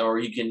backs, or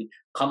he can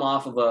come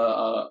off of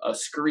a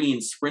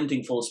screen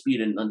sprinting full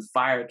speed and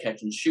fire,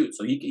 catch, and shoot.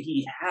 So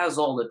he has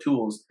all the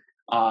tools.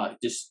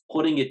 Just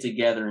putting it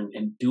together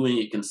and doing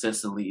it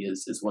consistently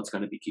is what's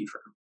going to be key for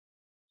him.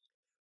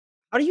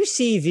 How do you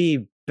see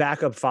the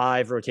backup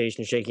five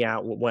rotation shaking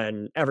out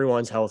when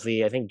everyone's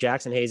healthy? I think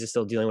Jackson Hayes is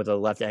still dealing with a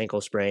left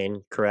ankle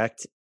sprain,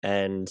 correct?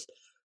 And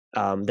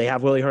they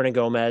have Willy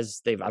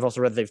Hernangomez. I've also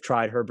read they've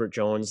tried Herbert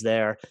Jones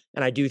there.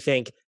 And I do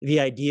think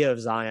the idea of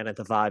Zion at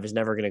the five is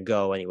never going to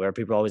go anywhere.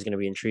 People are always going to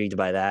be intrigued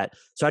by that.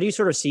 So how do you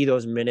sort of see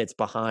those minutes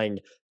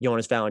behind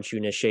Jonas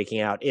Valanciunas shaking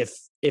out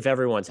if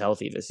everyone's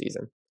healthy this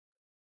season?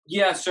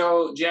 Yeah,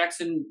 so the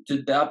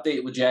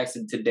update with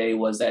Jackson today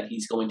was that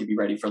he's going to be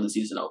ready for the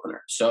season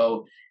opener.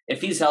 So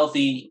if he's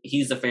healthy,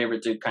 he's the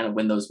favorite to kind of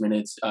win those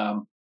minutes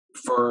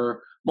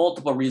for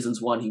multiple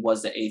reasons. One, he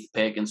was the 8th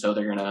pick, and so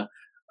they're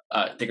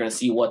gonna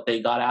see what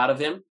they got out of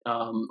him,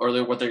 or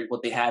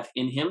what they have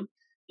in him,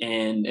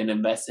 and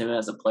invest in him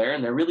as a player.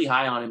 And they're really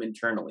high on him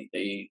internally.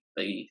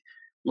 They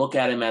look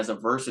at him as a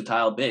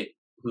versatile big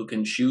who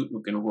can shoot,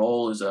 who can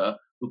roll,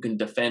 who can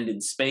defend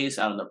in space,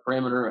 out on the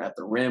perimeter, at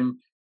the rim.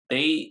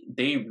 They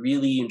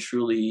really and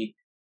truly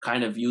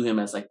kind of view him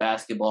as like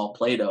basketball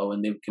Play-Doh,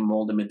 and they can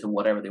mold him into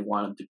whatever they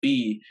want him to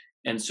be.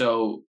 And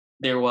so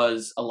there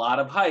was a lot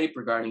of hype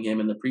regarding him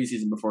in the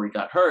preseason before he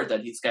got hurt,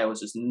 that this guy was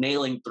just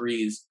nailing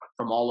threes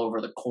from all over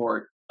the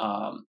court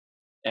and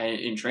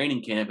in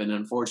training camp. And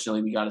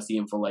unfortunately, we got to see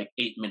him for like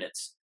 8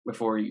 minutes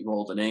before he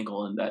rolled an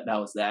ankle, and that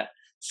was that.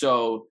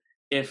 So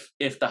if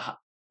the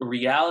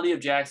reality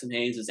of Jackson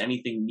Hayes is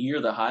anything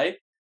near the hype,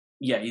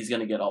 yeah, he's going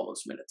to get all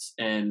those minutes.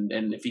 And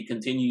if he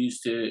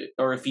continues to,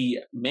 or if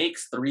he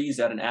makes threes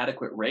at an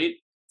adequate rate,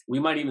 we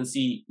might even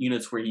see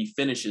units where he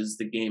finishes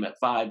the game at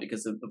 5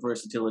 because of the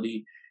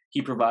versatility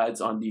he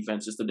provides on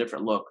defense, just a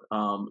different look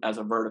as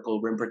a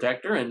vertical rim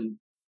protector and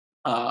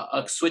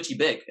a switchy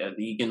big.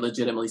 He can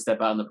legitimately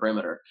step out on the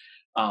perimeter.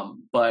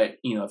 But,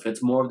 if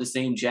it's more of the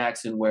same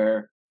Jackson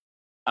where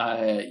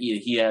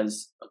he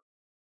has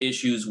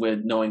issues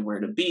with knowing where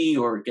to be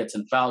or gets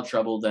in foul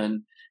trouble,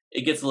 then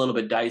it gets a little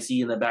bit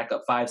dicey in the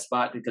backup 5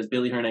 spot, because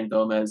Willy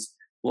Hernangomez,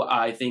 who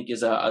I think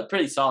is a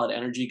pretty solid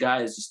energy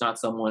guy, is just not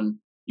someone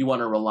you want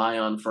to rely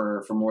on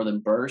for more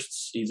than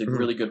bursts. He's a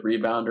really good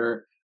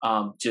rebounder.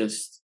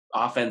 Just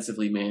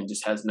offensively, man,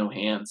 just has no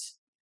hands.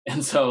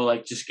 And so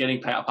like just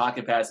getting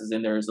pocket passes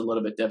in there is a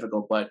little bit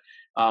difficult, but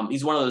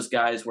he's one of those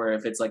guys where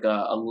if it's like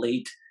a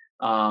late,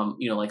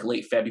 like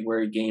late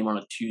February game on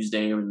a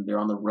Tuesday when they're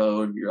on the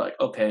road, you're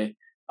like, okay,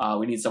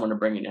 we need someone to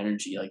bring in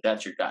energy. Like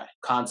that's your guy,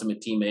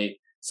 consummate teammate.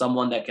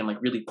 Someone that can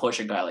like really push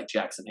a guy like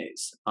Jackson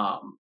Hayes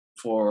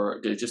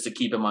just to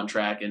keep him on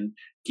track and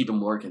keep him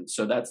working.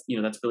 So that's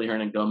Willy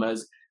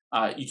Hernangomez.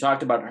 You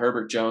talked about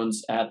Herbert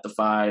Jones at the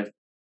 5.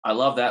 I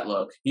love that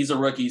look. He's a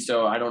rookie,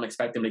 so I don't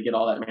expect him to get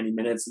all that many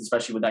minutes,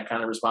 especially with that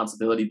kind of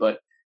responsibility. But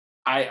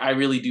I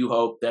really do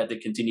hope that they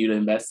continue to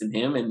invest in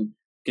him and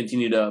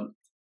continue to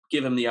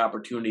give him the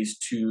opportunities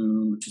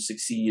to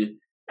succeed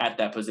at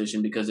that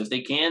position, because if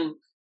they can,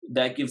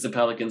 that gives the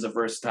Pelicans a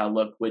versatile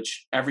look,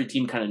 which every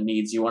team kind of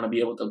needs. You want to be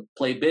able to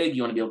play big,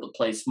 you want to be able to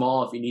play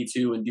small if you need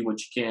to, and do what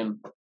you can.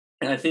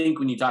 And I think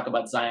when you talk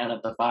about Zion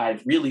at the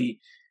 5, really,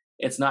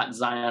 it's not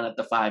Zion at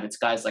the 5; it's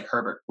guys like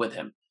Herbert with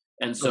him.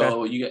 And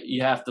so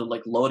you have to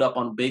like load up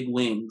on big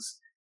wings,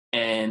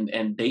 and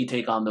they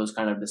take on those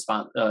kind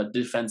of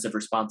defensive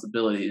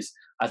responsibilities.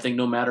 I think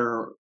no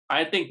matter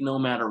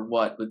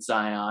what with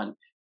Zion,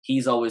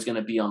 he's always going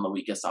to be on the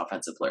weakest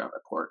offensive player on the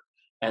court.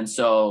 And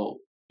so,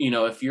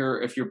 if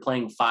you're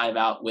playing 5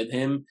 out with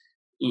him,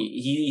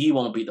 he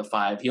won't be the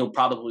 5. He'll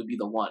probably be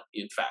the 1,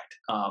 in fact,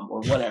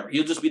 or whatever.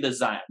 He'll just be the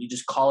Zion. You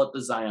just call it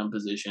the Zion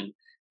position,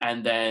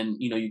 and then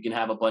you can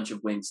have a bunch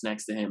of wings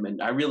next to him.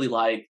 And I really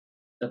like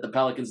that the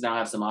Pelicans now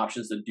have some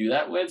options to do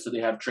that with. So they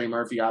have Trey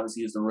Murphy,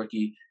 obviously, as the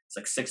rookie. It's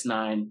like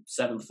 6'9",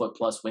 7 foot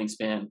plus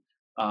wingspan.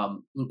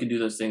 Who can do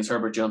those things?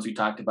 Herbert Jones, we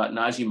talked about.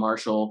 Najee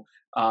Marshall.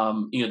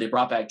 They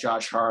brought back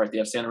Josh Hart. They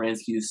have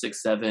Satoransky, who's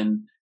 6'7".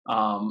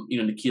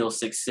 N'Keal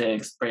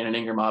 6'6". Brandon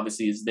Ingram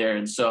obviously is there,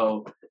 and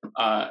so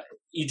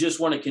you just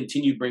want to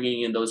continue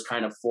bringing in those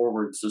kind of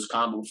forwards, those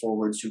combo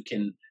forwards who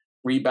can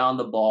rebound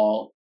the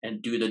ball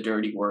and do the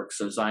dirty work,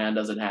 so Zion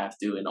doesn't have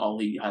to, and all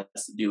he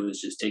has to do is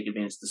just take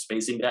advantage of the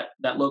spacing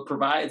that look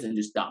provides and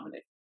just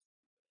dominate.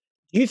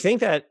 Do you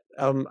think that,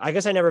 I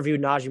guess I never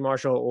viewed Najee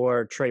Marshall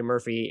or Trey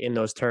Murphy in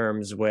those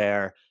terms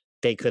where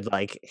they could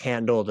like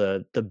handle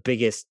the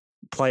biggest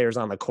players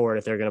on the court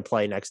if they're going to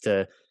play next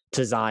to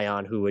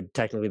Zion, who would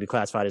technically be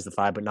classified as the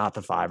 5, but not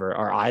the 5? Or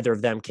are either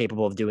of them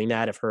capable of doing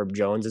that if Herb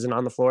Jones isn't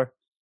on the floor?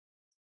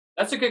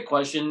 That's a good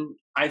question.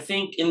 I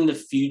think in the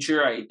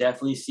future, I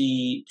definitely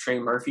see Trey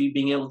Murphy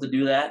being able to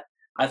do that.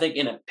 I think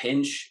in a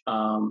pinch,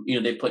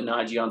 they put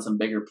Najee on some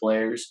bigger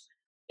players,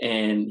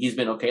 and he's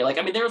been okay.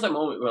 There was a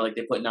moment where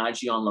they put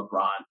Najee on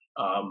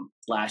LeBron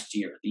last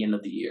year, at the end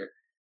of the year,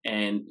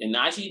 and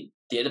Najee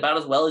did about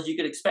as well as you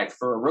could expect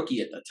for a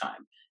rookie at the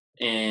time.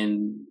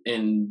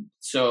 And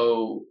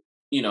so,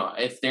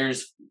 if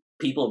there's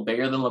people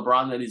bigger than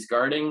LeBron that he's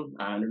guarding,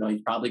 I don't know,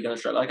 he's probably going to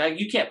struggle.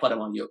 You can't put him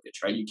on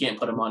Jokic, right? You can't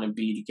put him on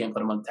Embiid. You can't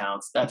put him on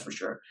Towns. That's for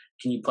sure.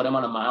 Can you put him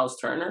on a Miles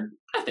Turner?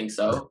 I think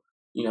so.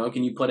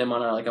 Can you put him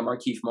on a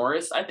Markieff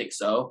Morris? I think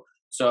so.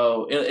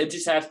 So it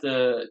just has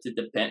to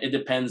depend. It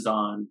depends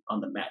on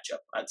the matchup,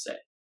 I'd say.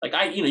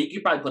 You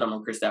could probably put him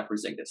on Kristaps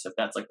Porzingis if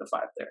that's the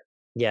 5 there.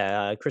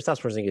 Yeah,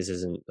 Kristaps Porzingis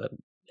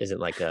isn't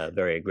like a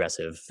very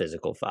aggressive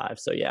physical 5.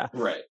 So yeah,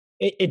 right.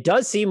 It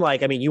does seem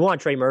like, you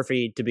want Trey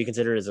Murphy to be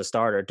considered as a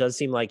starter. It does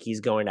seem like he's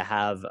going to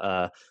have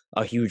a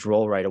huge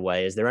role right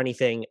away. Is there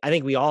anything, I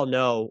think we all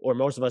know, or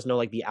most of us know,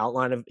 the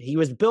outline of, he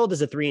was billed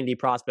as a 3-and-D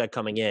prospect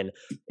coming in.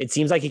 It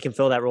seems like he can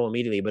fill that role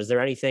immediately, but is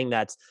there anything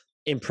that's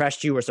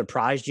impressed you or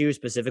surprised you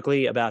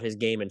specifically about his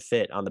game and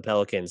fit on the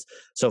Pelicans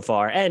so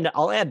far? And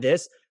I'll add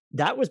this.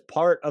 That was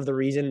part of the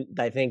reason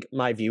I think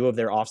my view of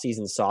their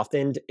offseason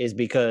softened, is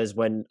because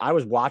when I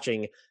was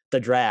watching the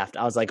draft,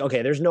 I was like,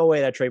 okay, there's no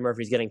way that Trey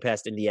Murphy's getting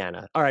past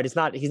Indiana. All right, he's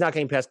not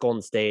getting past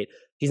Golden State.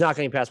 He's not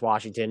getting past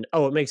Washington.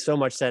 Oh, it makes so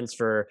much sense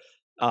for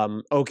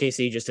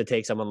OKC just to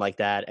take someone like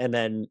that. And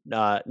then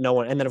no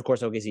one, and then of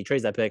course OKC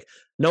trades that pick.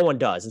 No one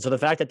does. And so the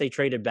fact that they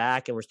traded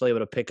back and were still able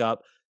to pick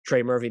up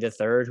Trey Murphy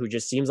III, who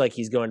just seems like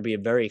he's going to be a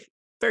very,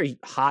 very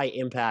high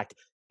impact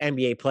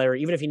NBA player,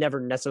 even if he never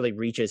necessarily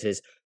reaches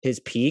his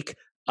peak,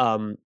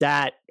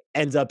 that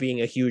ends up being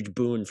a huge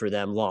boon for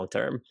them long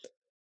term.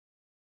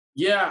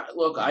 Yeah,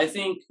 look, I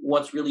think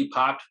what's really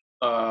popped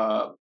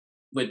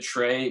with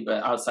Trey,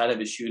 but outside of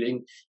his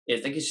shooting, I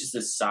think it's just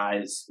his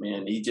size,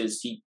 man.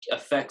 He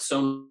affects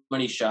so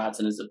many shots,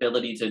 and his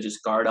ability to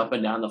just guard up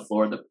and down the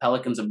floor. The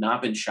Pelicans have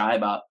not been shy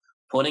about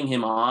putting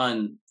him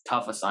on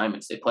tough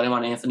assignments. They put him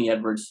on Anthony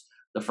Edwards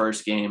the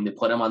first game. They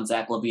put him on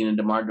Zach LaVine and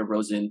DeMar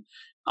DeRozan.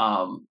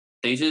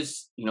 They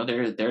just,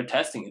 they're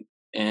testing it.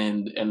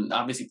 And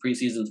obviously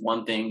preseason's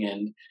one thing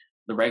and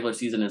the regular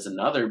season is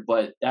another,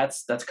 but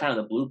that's kind of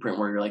the blueprint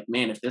where you're like,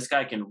 man, if this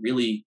guy can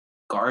really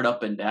guard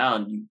up and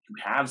down, you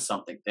have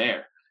something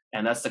there.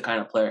 And that's the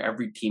kind of player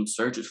every team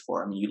searches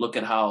for. You look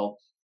at how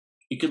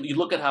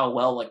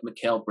well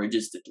Mikal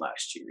Bridges did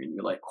last year, and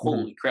you're like,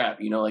 holy crap, OG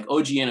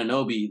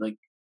Anunoby,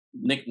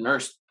 Nick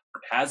Nurse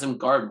has him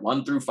guard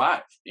 1 through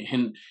 5.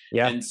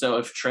 And so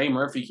if Trey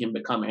Murphy can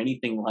become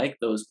anything like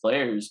those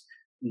players,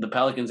 the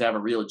Pelicans have a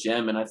real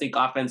gem. And I think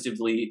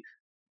offensively,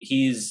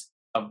 he's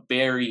a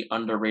very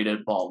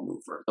underrated ball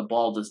mover. The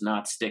ball does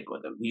not stick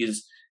with him.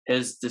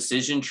 His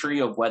decision tree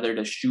of whether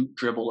to shoot,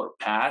 dribble, or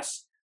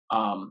pass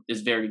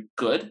is very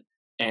good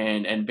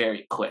and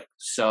very quick.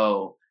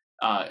 So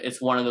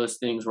it's one of those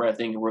things where I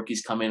think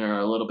rookies come in and are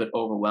a little bit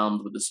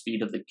overwhelmed with the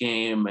speed of the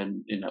game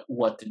and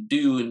what to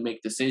do and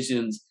make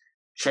decisions.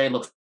 Trey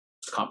looks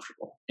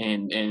comfortable,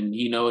 and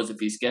he knows if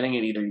he's getting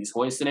it, either he's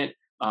hoisting it,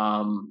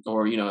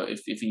 or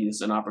if he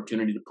has an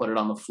opportunity to put it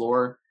on the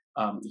floor,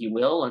 he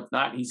will. If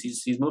not,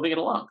 he's moving it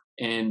along.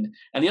 And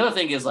the other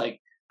thing is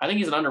I think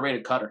he's an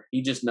underrated cutter.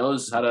 He just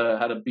knows how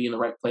to be in the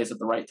right place at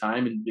the right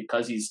time, and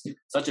because he's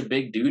such a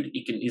big dude,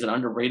 he's an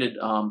underrated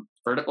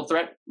vertical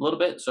threat a little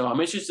bit. So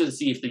I'm interested to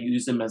see if they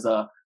use him as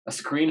a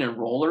screen and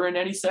roller in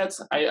any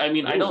sets. I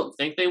mean, I don't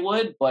think they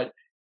would, but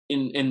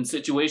in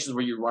situations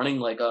where you're running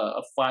like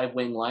a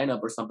 5-wing lineup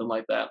or something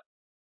like that,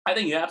 I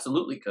think you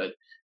absolutely could.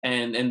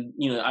 And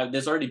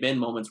there's already been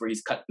moments where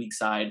he's cut weak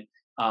side.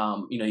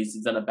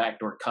 He's done a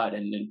backdoor cut,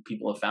 and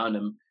people have found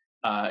him.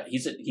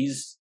 He's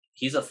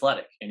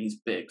athletic and he's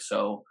big.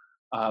 So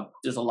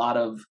there's a lot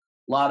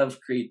of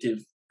creative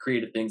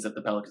things that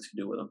the Pelicans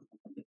can do with him.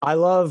 I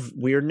love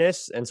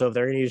weirdness, and so if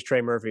they're going to use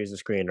Trey Murphy as a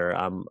screener,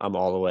 I'm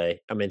all the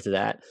way. I'm into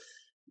that.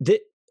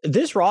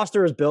 This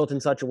roster is built in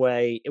such a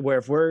way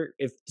where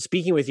if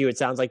speaking with you, it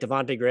sounds like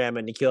Devontae Graham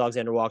and Nickeil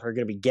Alexander-Walker are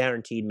going to be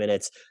guaranteed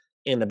minutes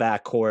in the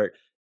backcourt.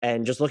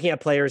 And just looking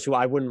at players who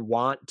I wouldn't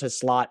want to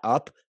slot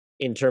up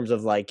in terms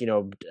of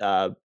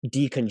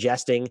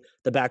decongesting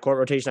the backcourt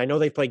rotation. I know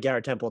they've played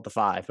Garrett Temple at the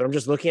 5, but I'm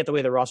just looking at the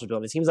way the roster's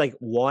built. It seems like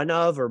one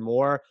of or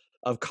more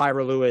of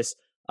Kira Lewis,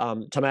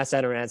 Tomas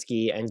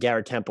Satoransky, and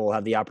Garrett Temple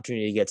have the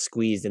opportunity to get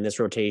squeezed in this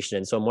rotation.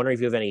 And so I'm wondering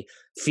if you have any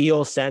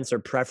feel, sense, or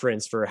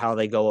preference for how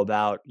they go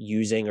about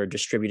using or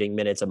distributing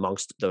minutes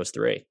amongst those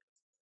three.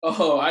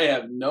 Oh, I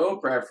have no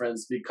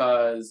preference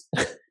because,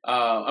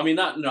 I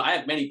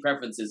have many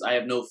preferences. I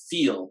have no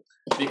feel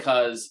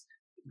because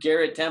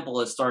Garrett Temple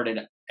has started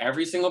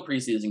every single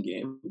preseason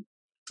game.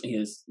 He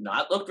has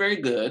not looked very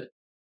good.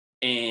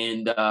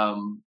 And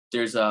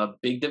there's a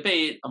big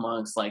debate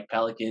amongst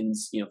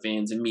Pelicans,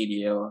 fans and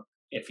media,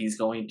 if he's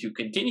going to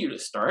continue to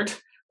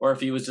start or if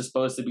he was just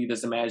supposed to be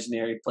this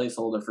imaginary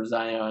placeholder for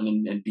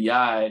Zion and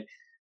BI.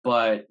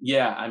 But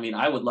yeah, I mean,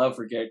 I would love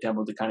for Garrett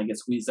Temple to kind of get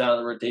squeezed out of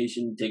the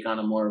rotation, take on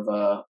a more of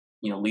a,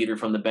 leader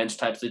from the bench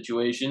type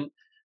situation.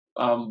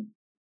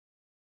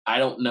 I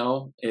don't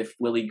know if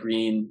Willie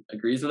Green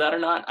agrees with that or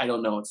not. I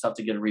don't know. It's tough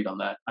to get a read on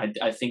that.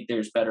 I think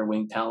there's better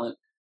wing talent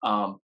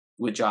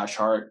with Josh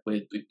Hart,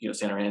 with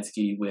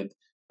Satoransky, with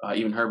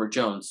even Herbert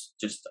Jones,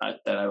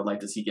 that I would like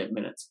to see get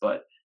minutes.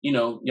 But,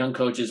 young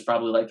coaches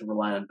probably like to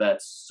rely on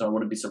vets, so I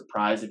wouldn't be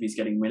surprised if he's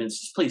getting minutes.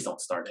 Just please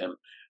don't start him.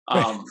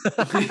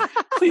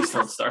 Please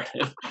don't start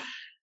him.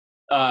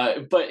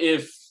 But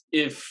if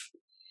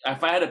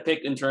I had to pick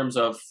in terms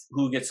of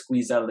who gets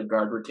squeezed out of the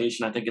guard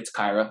rotation, I think it's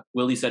Kira.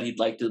 Willie said he'd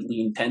like to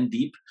lean 10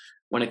 deep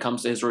when it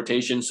comes to his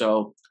rotation.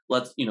 So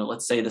let's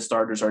say the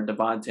starters are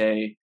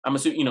Devontae. I'm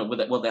assuming with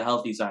a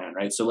healthy Zion,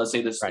 right? So let's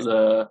say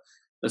the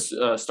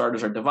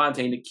starters are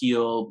Devontae,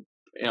 Nickeil,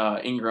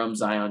 Ingram,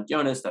 Zion,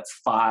 Jonas. That's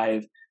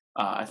 5.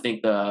 I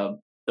think the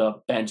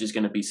bench is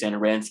going to be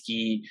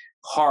Satoransky,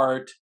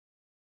 Hart,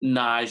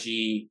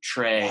 Najee,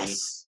 Trey,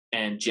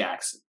 and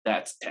Jackson.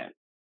 That's 10.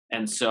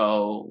 And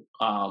so,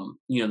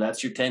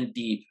 that's your 10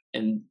 deep.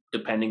 And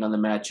depending on the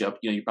matchup,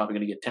 you're probably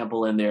going to get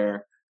Temple in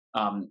there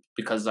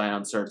because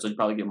Zion's hurt, so you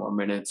probably get more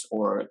minutes.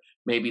 Or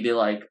maybe they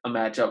like a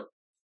matchup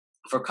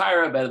for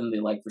Kira better than they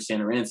like for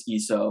Satoransky,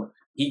 so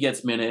he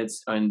gets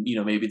minutes. And,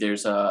 maybe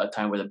there's a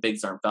time where the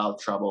bigs are in foul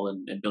trouble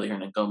and Billy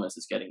Hernangomez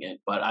is getting in.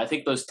 But I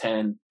think those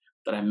 10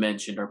 that I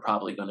mentioned are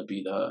probably going to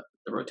be the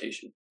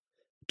rotation.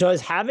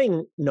 Does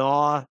having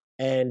Naw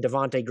and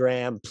Devontae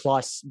Graham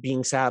plus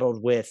being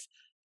saddled with,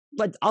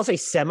 but I'll say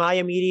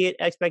semi-immediate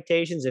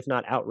expectations, if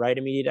not outright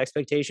immediate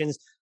expectations,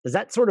 does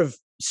that sort of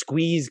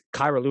squeeze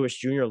Kira Lewis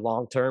Jr.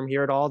 long-term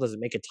here at all? Does it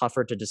make it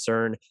tougher to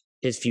discern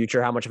his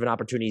future, how much of an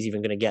opportunity he's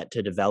even going to get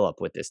to develop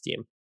with this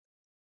team?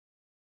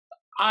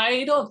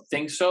 I don't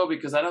think so,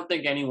 because I don't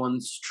think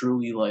anyone's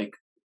truly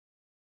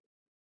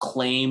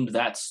claimed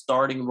that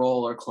starting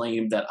role or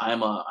claimed that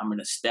I'm an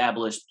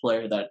established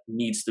player that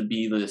needs to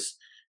be this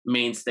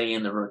mainstay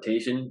in the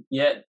rotation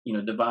yet.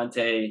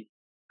 Devontae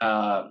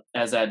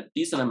has had a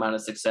decent amount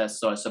of success,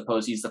 so I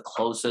suppose he's the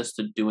closest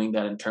to doing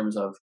that in terms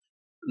of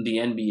the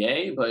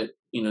NBA. But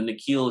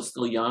Nickeil is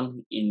still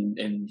young,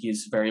 and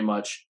he's very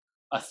much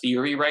a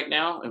theory right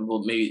now, and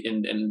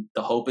and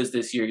the hope is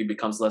this year he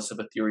becomes less of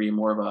a theory,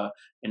 more of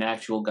an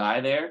actual guy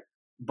there.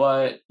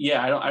 But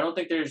yeah, I don't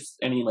think there's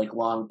any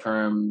long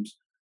term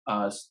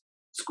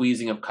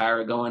squeezing of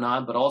Kira going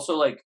on. But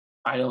also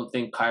I don't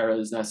think Kira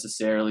is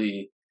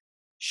necessarily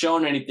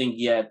shown anything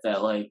yet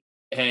that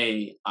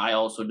hey, I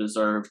also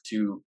deserve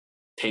to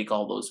take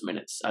all those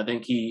minutes. I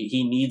think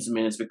he needs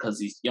minutes because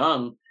he's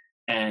young,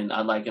 and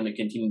I'd like him to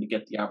continue to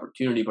get the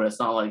opportunity. But it's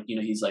not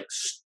he's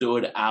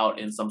stood out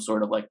in some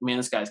sort of man,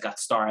 this guy's got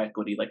star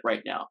equity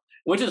right now,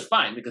 which is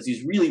fine because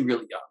he's really,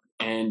 really young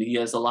and he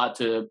has a lot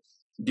to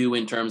do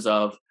in terms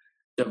of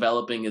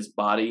developing his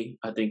body.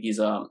 I think he's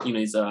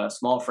a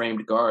small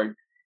framed guard,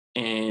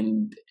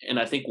 and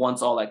I think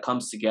once all that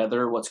comes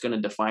together, what's going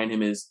to define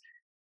him is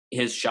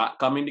his shot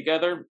coming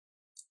together.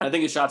 I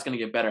think his shot's going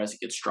to get better as he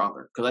gets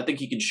stronger because I think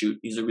he can shoot.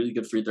 He's a really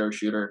good free throw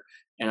shooter,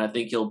 and I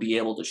think he'll be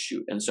able to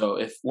shoot. And so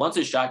if once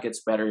his shot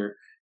gets better,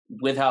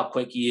 with how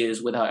quick he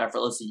is, with how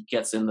effortlessly he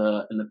gets in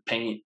the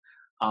paint,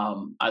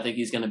 I think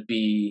he's going to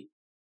be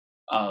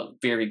a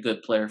very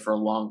good player for a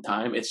long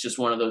time. It's just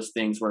one of those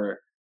things where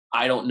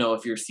I don't know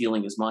if your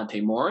ceiling is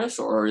Monte Morris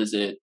or is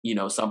it,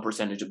 some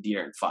percentage of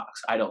De'Aaron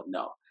Fox. I don't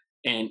know.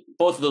 And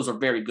both of those are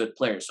very good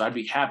players. So I'd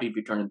be happy if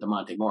you turn into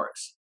Monte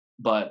Morris.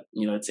 But,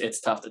 it's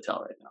tough to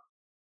tell right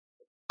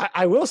now.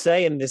 I will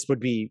say, and this would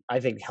be, I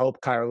think, help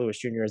Kira Lewis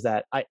Jr. is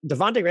that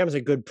Devontae Graham is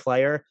a good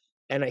player,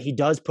 and he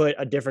does put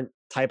a different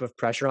type of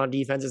pressure on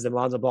defenses than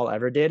Lonzo Ball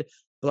ever did.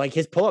 But like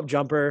his pull-up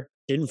jumper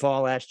didn't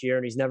fall last year,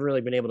 and he's never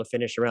really been able to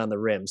finish around the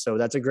rim. So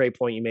that's a great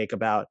point you make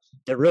about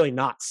they're really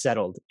not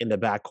settled in the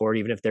backcourt,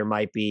 even if there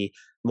might be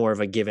more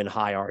of a given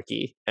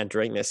hierarchy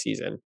entering this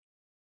season.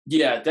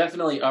 Yeah,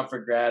 definitely up for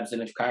grabs.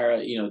 And if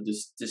Kyra,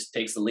 just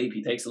takes the leap,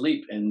 he takes the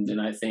leap. And then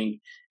I think,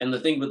 and the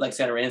thing with like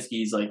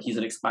Satoransky, he's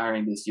an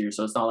expiring this year,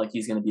 so it's not like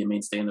he's going to be a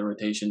mainstay in the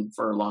rotation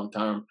for a long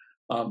time.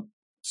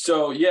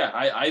 So yeah,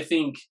 I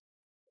think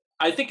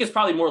it's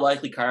probably more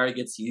likely Kyra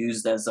gets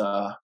used as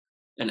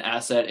an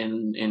asset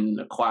in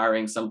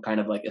acquiring some kind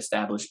of like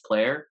established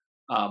player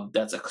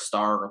that's a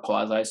star or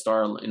quasi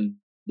star in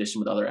addition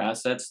with other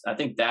assets. I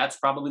think that's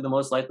probably the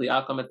most likely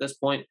outcome at this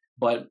point.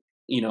 But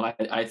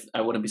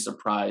I wouldn't be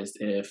surprised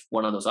if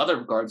one of those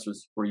other guards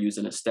were used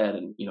instead,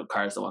 and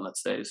Kyra's the one that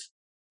stays.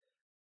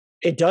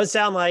 It does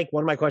sound like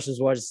one of my questions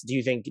was, do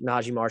you think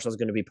Najee Marshall is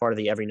going to be part of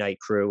the every night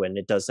crew? And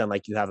it does sound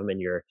like you have him in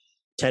your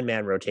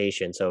 10-man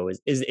rotation. So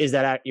is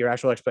that your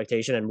actual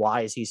expectation? And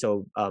why is he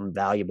so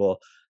valuable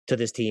to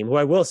this team? Who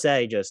I will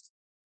say, just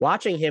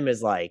watching him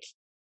is like,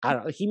 I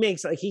don't know,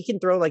 he can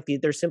throw like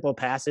there's simple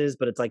passes,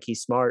 but it's like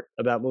he's smart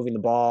about moving the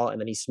ball,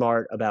 and then he's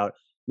smart about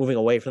moving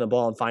away from the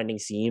ball and finding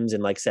seams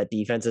and like set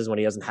defenses when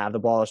he doesn't have the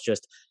ball. It's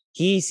just,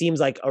 he seems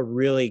like a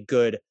really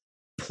good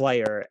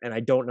player. And I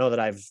don't know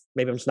that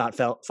maybe I'm just not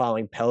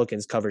following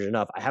Pelicans coverage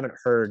enough. I haven't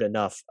heard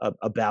enough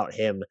about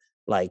him,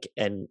 like,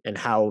 and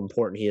how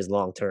important he is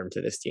long-term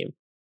to this team.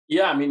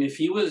 Yeah. I mean, if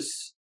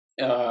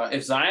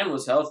Zion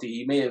was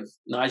healthy,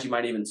 Najee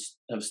might even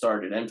have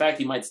started. In fact,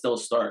 he might still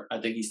start.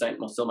 I think he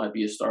still might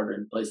be a starter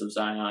in place of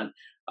Zion.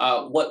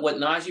 What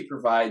Najee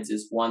provides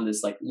is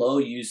this like low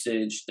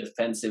usage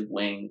defensive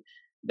wing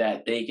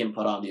that they can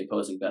put on the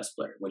opposing best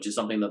player, which is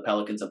something the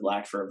Pelicans have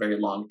lacked for a very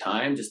long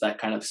time, just that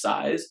kind of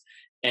size.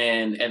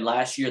 And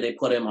last year they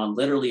put him on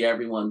literally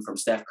everyone from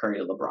Steph Curry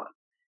to LeBron.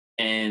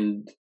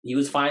 And he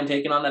was fine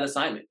taking on that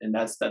assignment. And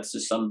that's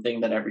just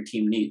something that every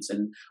team needs.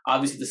 And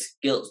obviously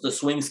the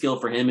swing skill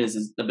for him is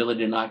his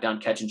ability to knock down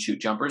catch and shoot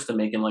jumpers to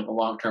make him like a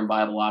long-term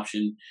viable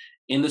option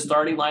in the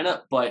starting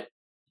lineup. But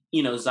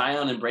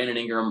Zion and Brandon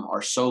Ingram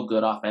are so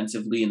good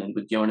offensively, and then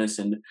with Jonas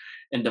and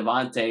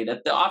Devontae,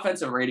 that the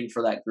offensive rating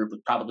for that group is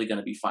probably going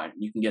to be fine.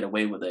 You can get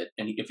away with it,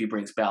 and if he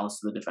brings balance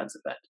to the defensive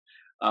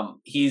end.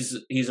 He's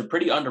a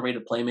pretty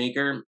underrated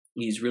playmaker.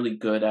 He's really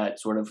good at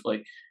sort of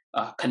like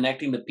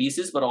connecting the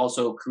pieces, but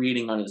also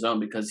creating on his own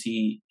because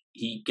he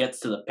gets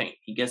to the paint,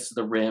 he gets to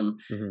the rim,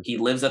 he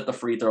lives at the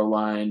free throw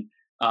line,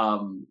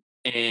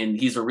 and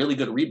he's a really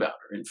good rebounder.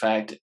 In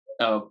fact,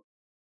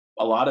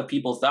 a lot of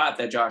people thought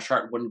that Josh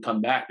Hart wouldn't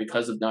come back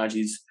because of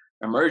Najee's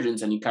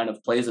emergence, and he kind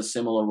of plays a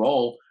similar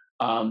role,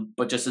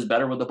 but just is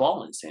better with the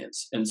ball in his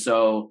hands. And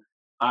so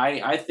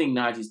I think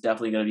Najee's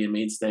definitely going to be a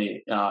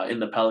mainstay in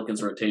the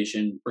Pelicans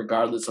rotation,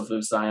 regardless of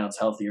if Zion's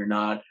healthy or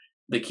not.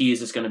 The key is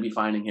just going to be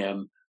finding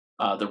him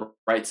the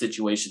right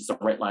situations, the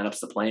right lineups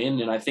to play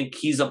in. And I think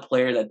he's a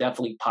player that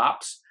definitely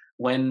pops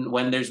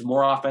when there's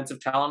more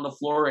offensive talent on the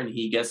floor and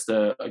he gets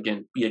to,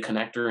 again, be a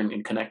connector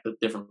and connect the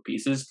different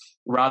pieces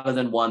rather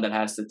than one that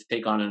has to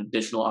take on an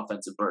additional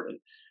offensive burden.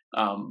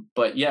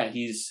 But yeah,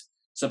 he's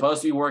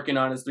supposed to be working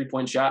on his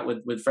 3-point shot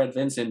with Fred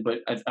Vincent, but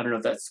I don't know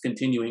if that's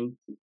continuing.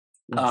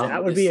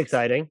 That would be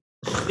exciting.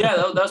 Yeah,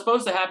 that was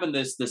supposed to happen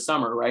this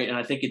summer, right? And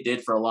I think it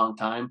did for a long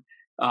time.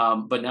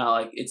 But now,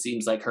 like, it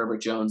seems like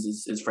Herbert Jones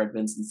is Fred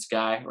Vincent's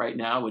guy right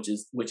now, which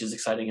is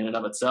exciting in and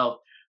of itself.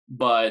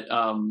 But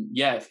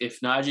yeah, if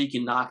Najee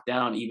can knock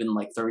down even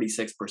like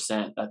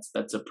 36%,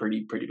 that's a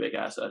pretty big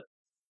asset.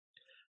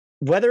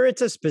 Whether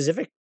it's a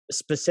specific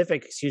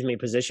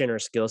position or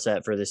skill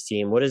set for this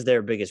team, what is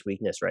their biggest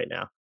weakness right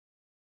now?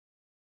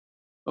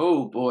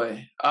 Oh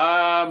boy,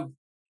 I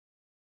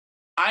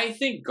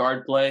think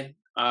guard play.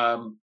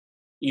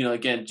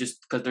 Again,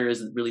 just because there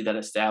isn't really that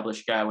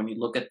established guy. When you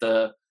look at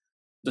the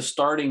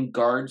starting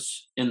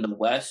guards in the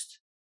West,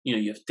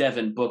 you have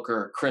Devin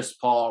Booker, Chris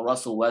Paul,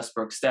 Russell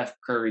Westbrook, Steph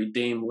Curry,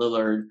 Dame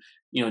Lillard,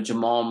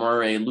 Jamal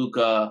Murray,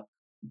 Luka,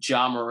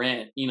 Ja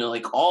Morant,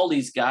 like all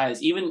these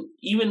guys,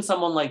 even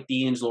someone like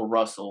D'Angelo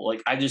Russell.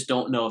 Like, I just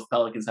don't know if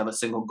Pelicans have a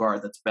single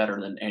guard that's better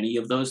than any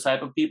of those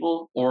type of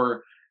people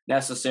or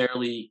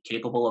necessarily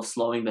capable of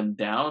slowing them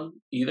down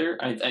either.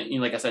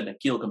 Like I said,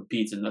 Nickeil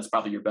competes, and that's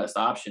probably your best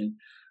option.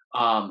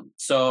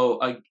 So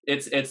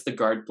it's the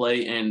guard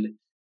play, and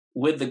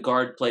with the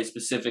guard play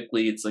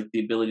specifically, it's like the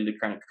ability to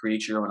kind of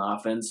create your own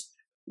offense,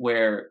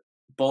 where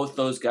both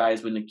those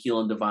guys with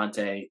Nickeil and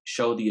Devontae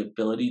show the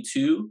ability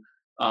to.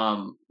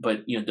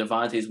 But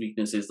Devontae's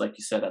weakness is, like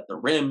you said, at the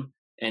rim,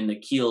 and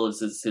Nickeil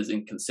is his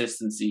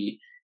inconsistency,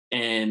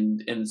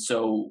 and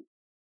so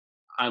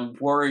I'm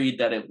worried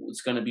that it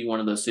was going to be one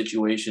of those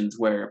situations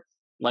where,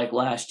 like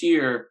last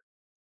year,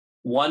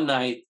 one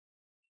night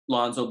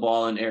Lonzo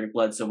Ball and Eric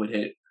Bledsoe would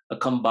hit a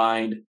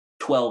combined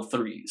 12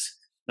 threes.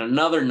 And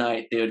another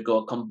night, they would go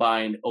a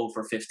combined 0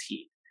 for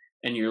 15.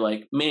 And you're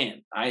like,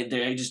 man, I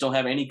just don't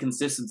have any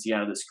consistency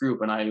out of this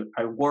group. And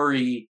I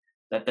worry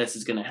that this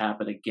is going to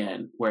happen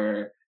again,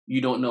 where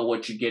you don't know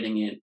what you're getting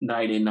in,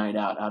 night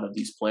out of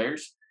these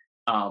players.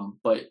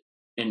 But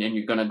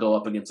you're going to go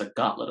up against a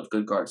gauntlet of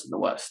good guards in the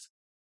West.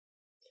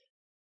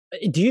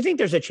 Do you think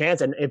there's a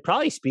chance, and it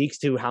probably speaks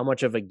to how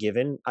much of a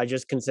given I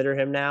just consider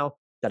him now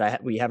that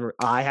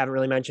I haven't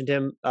really mentioned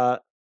him to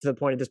the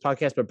point of this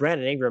podcast, but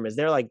Brandon Ingram, is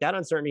there like that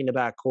uncertainty in the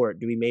backcourt?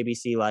 Do we maybe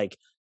see like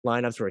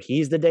lineups where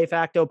he's the de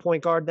facto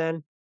point guard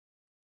then?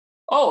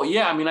 Oh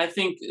yeah, I mean, I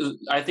think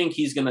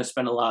he's going to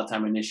spend a lot of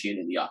time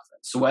initiating the offense.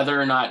 So whether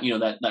or not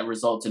that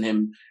results in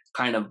him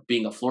kind of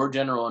being a floor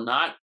general or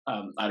not,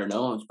 I don't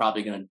know. He's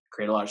probably going to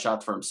create a lot of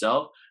shots for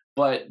himself,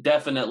 but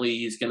definitely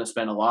he's going to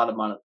spend a lot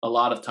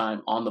of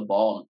time on the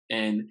ball.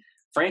 And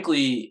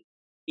frankly,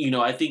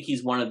 I think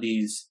he's one of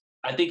these.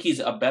 I think he's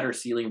a better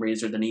ceiling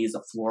raiser than he is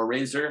a floor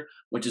raiser,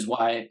 which is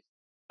why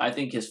I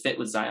think his fit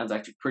with Zion's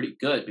actually pretty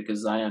good,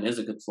 because Zion is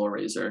a good floor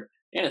raiser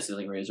and a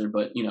ceiling raiser.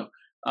 But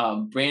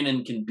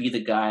Brandon can be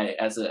the guy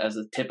as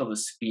a tip of a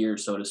spear,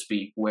 so to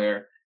speak,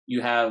 where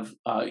you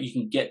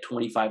can get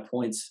 25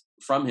 points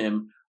from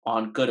him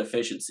on good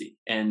efficiency,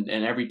 and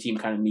every team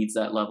kind of needs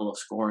that level of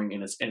scoring,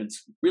 and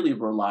it's really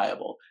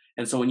reliable.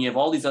 And so when you have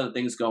all these other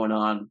things going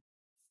on,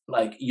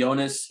 like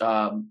Jonas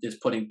is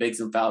putting bigs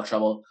in foul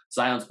trouble,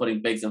 Zion's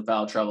putting bigs in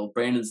foul trouble,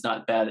 Brandon's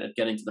not bad at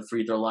getting to the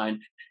free throw line,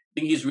 I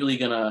think he's really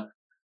gonna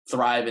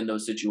thrive in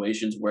those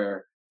situations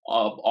where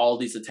all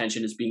this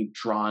attention is being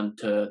drawn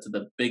to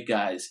the big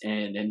guys,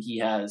 and he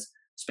has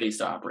space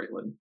to operate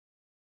with.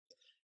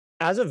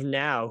 As of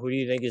now, who do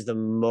you think is the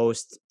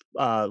most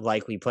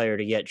likely player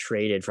to get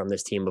traded from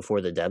this team before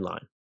the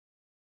deadline?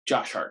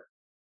 Josh Hart.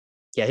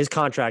 Yeah, his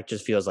contract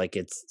just feels like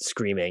it's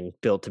screaming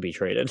built to be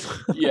traded.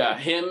 Yeah,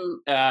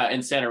 him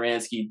and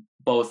Satoransky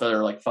both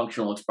are like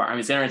functional expiring. I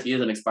mean, Satoransky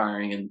isn't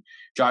expiring, and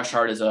Josh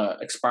Hart is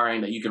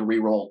expiring that you can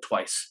re-roll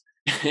twice,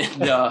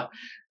 and,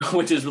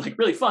 which is like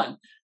really fun.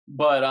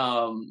 But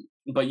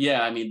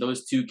yeah, I mean,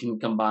 those two can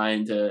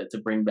combine to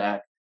bring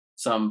back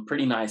some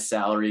pretty nice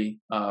salary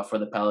for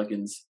the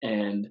Pelicans,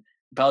 and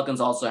the Pelicans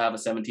also have a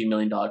 $17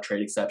 million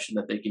trade exception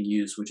that they can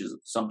use, which is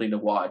something to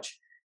watch.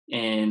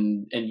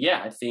 And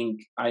yeah,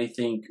 I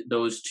think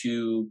those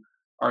two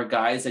are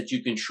guys that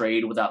you can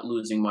trade without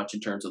losing much in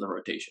terms of the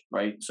rotation,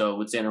 right? So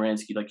with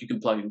Satoransky, like, you can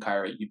plug in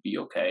Kyrie, you'd be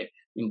okay.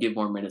 You can give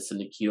more minutes to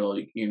Nikhil.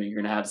 You're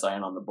going to have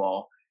Zion on the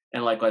ball.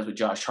 And likewise with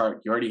Josh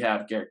Hart, you already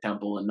have Garrett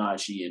Temple and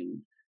Najee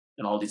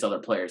and all these other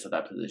players at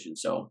that position.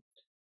 So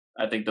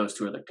I think those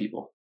two are the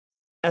people.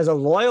 As a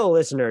loyal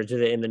listener to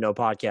the In the Know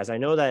podcast, I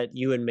know that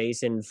you and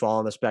Mason fall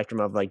on the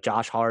spectrum of like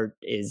Josh Hart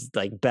is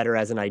like better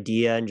as an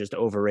idea and just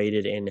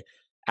overrated in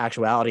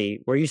actuality.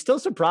 Were you still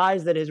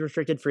surprised that his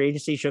restricted free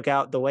agency shook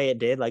out the way it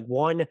did, like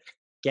one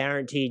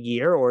guaranteed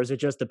year, or is it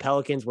just the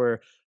Pelicans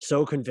were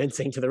so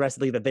convincing to the rest of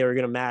the league that they were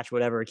going to match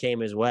whatever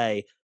came his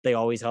way? They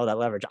always held that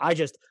leverage.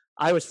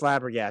 I was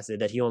flabbergasted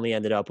that he only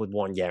ended up with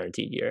one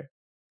guaranteed year.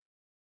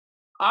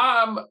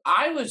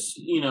 I was,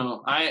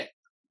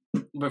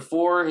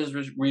 before his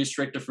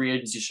restricted free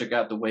agency shook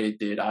out the way it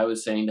did, I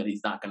was saying that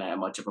he's not going to have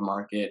much of a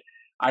market.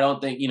 I don't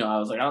think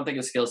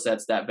his skill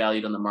set's that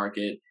valued on the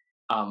market.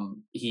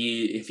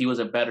 If he was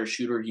a better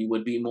shooter, he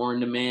would be more in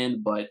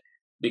demand, but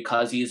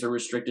because he's a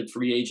restricted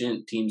free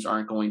agent, teams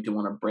aren't going to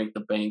want to break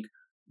the bank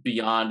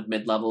beyond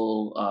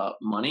mid-level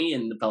money,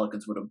 and the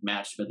Pelicans would have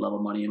matched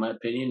mid-level money, in my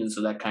opinion, and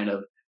so that kind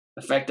of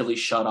effectively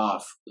shut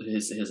off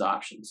his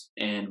options.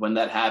 And when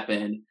that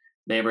happened,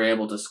 they were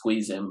able to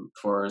squeeze him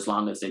for as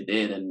long as they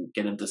did and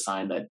get him to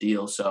sign that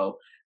deal. So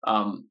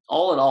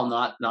all in all,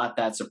 not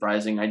that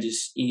surprising. I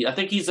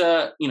think he's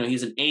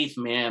an eighth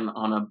man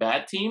on a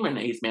bad team and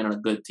an eighth man on a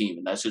good team,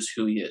 and that's just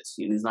who he is.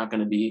 He's not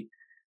going to be,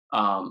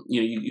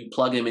 you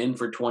plug him in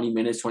for 20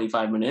 minutes,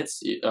 25 minutes.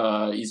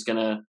 He's going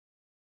to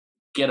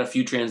get a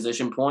few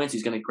transition points.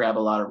 He's going to grab a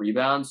lot of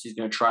rebounds. He's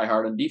going to try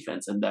hard on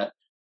defense,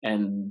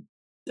 and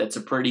that's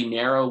a pretty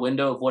narrow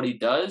window of what he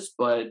does,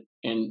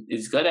 and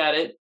he's good at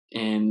it.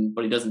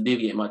 But he doesn't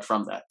deviate much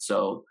from that.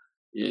 So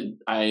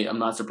I'm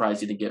not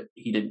surprised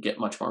he didn't get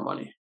much more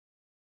money.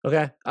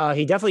 Okay.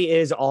 He definitely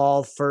is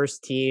all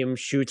first team,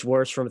 shoots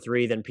worse from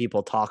three than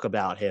people talk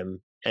about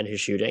him and his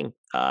shooting.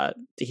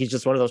 He's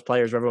just one of those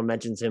players where everyone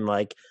mentions him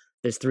like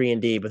this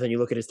 3-and-D, but then you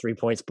look at his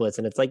 3-point splits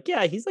and it's like,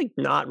 yeah, he's like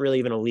not really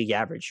even a league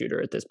average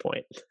shooter at this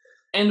point.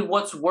 And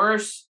what's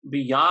worse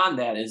beyond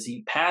that is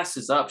he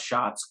passes up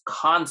shots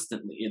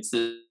constantly. It's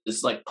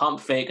this like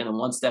pump fake and then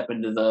one step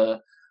into the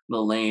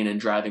lane and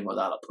driving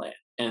without a plan.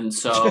 And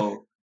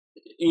so,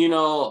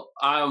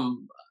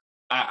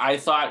 I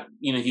thought,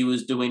 he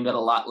was doing that a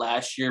lot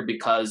last year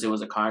because it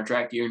was a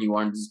contract year and he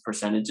wanted his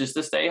percentages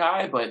to stay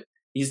high, but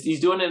he's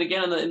doing it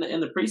again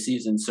in the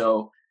preseason.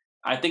 So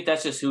I think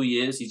that's just who he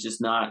is. He's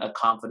just not a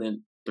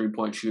confident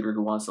 3-point shooter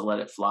who wants to let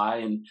it fly.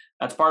 And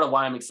that's part of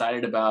why I'm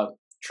excited about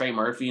Trey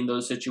Murphy in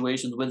those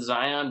situations with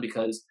Zion,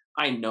 because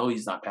I know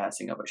he's not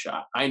passing up a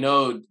shot. I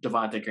know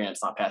Devontae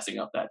Grant's not passing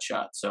up that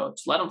shot. So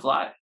just let him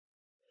fly.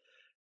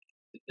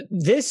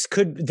 This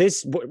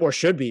or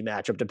should be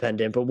matchup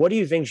dependent, but what do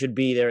you think should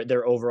be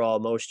their overall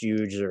most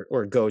used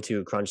or go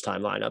to crunch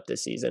time lineup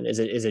this season? Is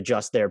it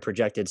just their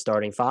projected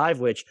starting five,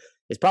 which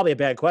is probably a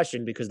bad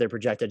question because their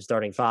projected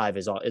starting five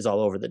is all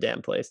over the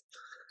damn place.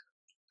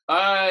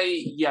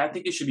 Yeah, I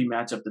think it should be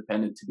matchup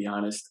dependent, to be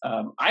honest.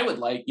 I would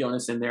like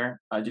Jonas in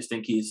there. I just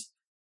think he's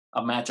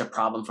a matchup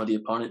problem for the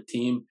opponent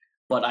team.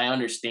 But I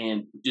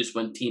understand just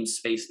when teams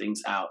space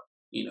things out,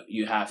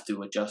 you have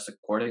to adjust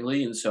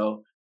accordingly. And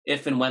so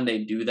if and when they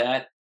do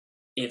that,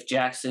 if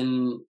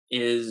Jackson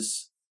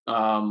is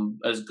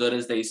as good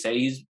as they say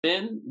he's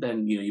been,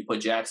 then you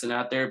put Jackson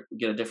out there,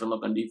 get a different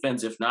look on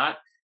defense. If not,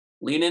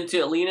 lean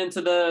into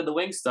the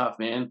wing stuff,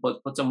 man.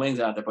 Put some wings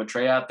out there. Put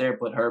Trey out there.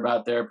 Put Herb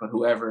out there. Put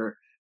whoever.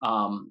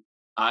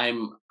 I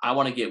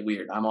want to get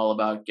weird. I'm all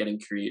about getting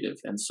creative,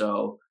 and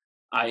so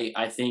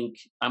I think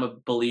I'm a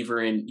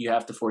believer in you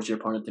have to force your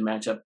opponent to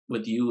match up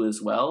with you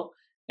as well.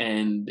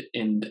 And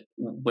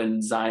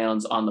when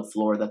Zion's on the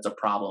floor, that's a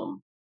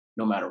problem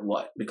no matter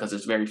what, because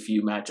there's very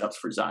few matchups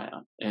for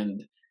Zion.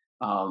 And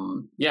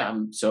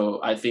so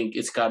I think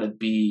it's got to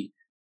be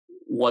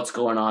what's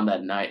going on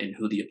that night and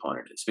who the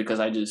opponent is, because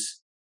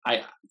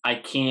I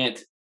can't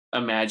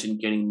imagine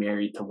getting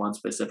married to one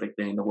specific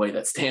thing the way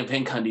that Stan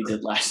Van Gundy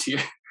did last year.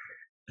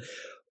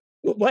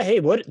 Well, hey,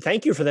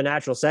 thank you for the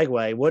natural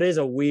segue. What is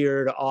a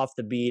weird, off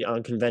the beat,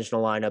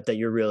 unconventional lineup that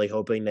you're really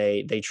hoping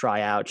they try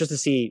out just to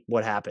see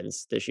what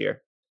happens this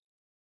year?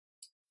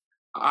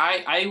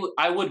 I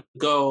would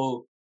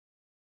go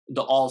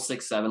the all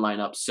 6-7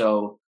 lineup.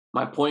 So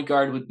my point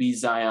guard would be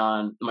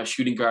Zion. My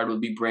shooting guard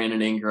would be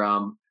Brandon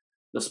Ingram.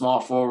 The small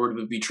forward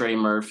would be Trey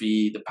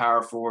Murphy. The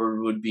power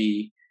forward would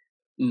be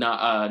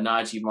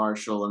Najee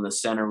Marshall, and the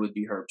center would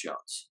be Herb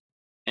Jones.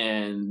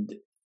 And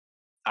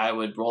I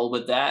would roll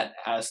with that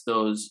as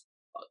those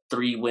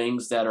three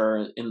wings that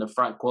are in the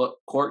front court,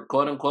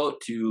 quote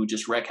unquote, to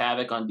just wreak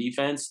havoc on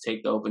defense,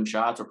 take the open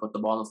shots, or put the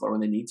ball on the floor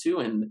when they need to,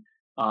 and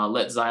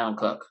let Zion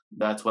cook.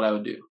 That's what I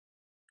would do.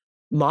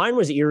 Mine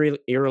was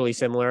eerily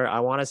similar.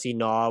 I want to see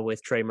Naw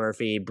with Trey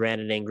Murphy,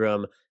 Brandon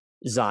Ingram,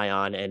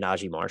 Zion, and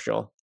Najee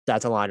Marshall.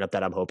 That's a lineup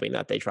that I'm hoping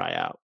that they try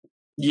out.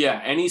 Yeah,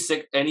 any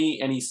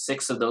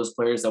six of those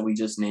players that we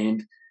just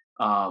named,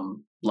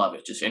 love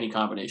it. Just any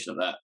combination of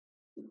that.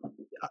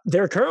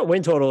 Their current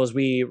win total as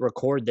we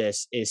record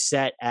this is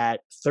set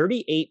at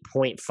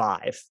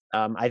 38.5.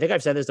 I think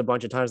I've said this a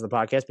bunch of times in the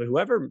podcast, but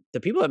the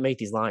people that make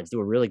these lines do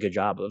a really good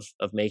job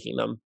of making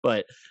them.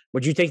 But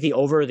would you take the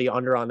over or the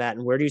under on that?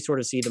 And where do you sort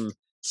of see them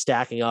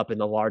stacking up in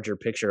the larger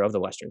picture of the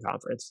Western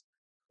Conference?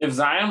 If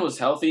Zion was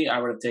healthy, I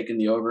would have taken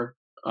the over.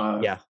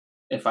 Yeah.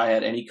 If I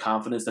had any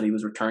confidence that he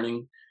was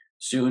returning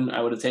soon,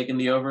 I would have taken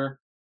the over.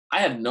 I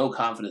have no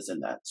confidence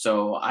in that.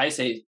 So I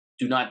say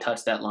do not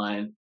touch that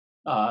line.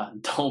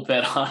 Don't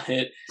bet on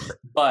it,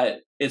 but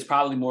it's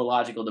probably more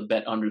logical to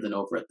bet under than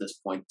over at this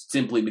point,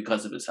 simply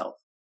because of his health.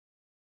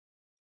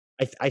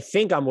 I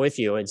think I'm with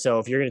you. And so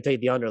if you're going to take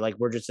the under, like,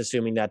 we're just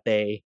assuming that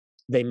they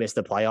miss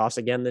the playoffs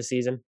again this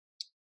season.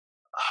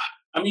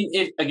 I mean,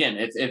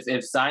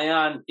 if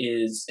Zion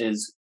is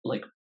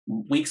like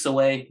weeks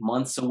away,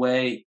 months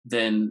away,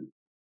 then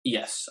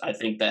yes, I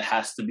think that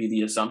has to be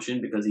the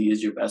assumption, because he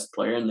is your best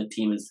player and the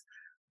team is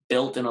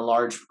built in a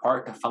large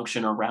part to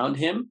function around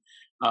him.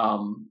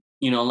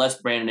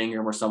 Unless Brandon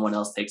Ingram or someone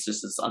else takes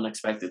just this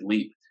unexpected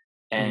leap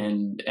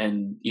and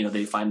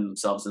they find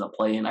themselves in a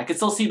play-in. I could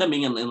still see them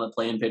being in the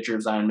play-in picture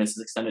if Zion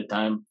misses extended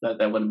time.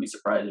 That wouldn't be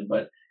surprising.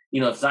 But,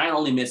 if Zion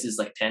only misses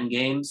like 10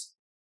 games,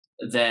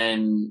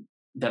 then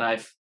I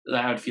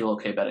would feel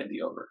okay betting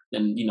the over.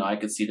 Then, I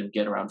could see them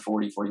get around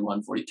 40,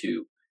 41,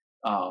 42,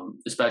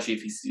 especially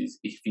if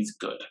he's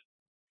good.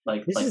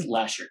 Like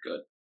last year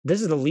good.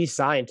 This is the least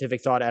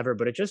scientific thought ever,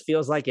 but it just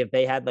feels like if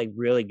they had like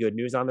really good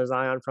news on the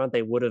Zion front,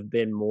 they would have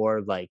been more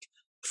like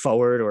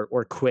forward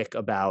or quick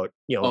about,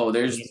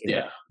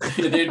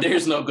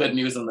 there's no good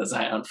news on the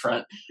Zion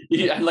front.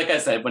 Like I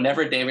said,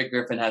 whenever David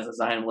Griffin has a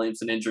Zion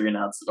Williamson injury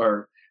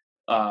announcement,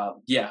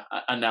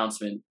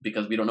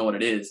 because we don't know what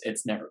it is,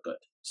 it's never good.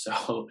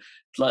 So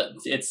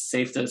it's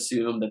safe to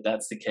assume that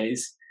that's the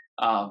case.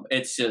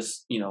 It's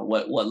just,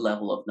 what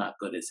level of not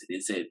good is it?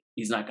 Is it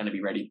he's not going to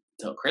be ready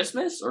till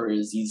Christmas, or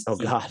is he's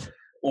God?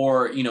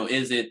 Or,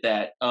 is it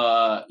that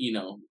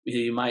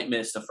he might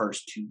miss the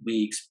first 2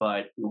 weeks,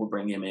 but we will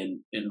bring him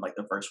in like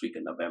the first week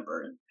of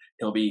November, and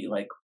he'll be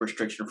like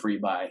restriction free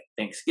by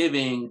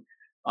Thanksgiving.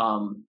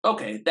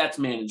 Okay, that's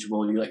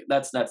manageable. You're like,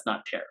 that's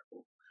not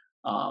terrible.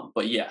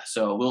 But yeah,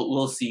 so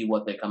we'll see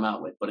what they come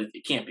out with, but it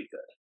can't be good.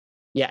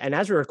 Yeah, and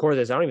as we record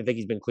this, I don't even think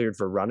he's been cleared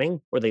for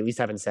running, or they at least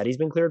haven't said he's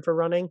been cleared for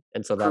running.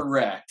 And so that's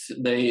correct.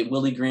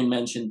 Willie Green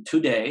mentioned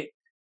today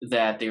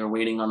that they were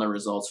waiting on the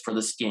results for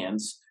the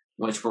scans,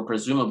 which were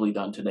presumably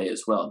done today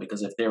as well,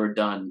 because if they were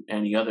done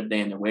any other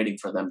day and they're waiting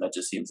for them, that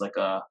just seems like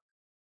a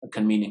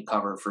convenient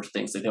cover for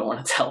things they don't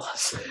want to tell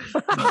us.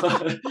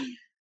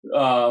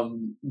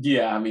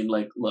 Yeah, I mean,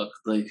 look,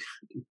 the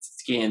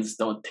scans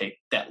don't take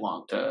that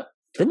long to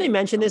Didn't they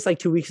mention this like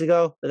 2 weeks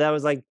ago? That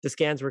was like the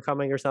scans were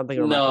coming or something?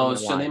 Or No,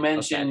 so they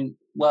mentioned,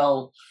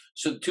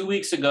 so 2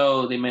 weeks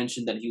ago, they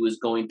mentioned that he was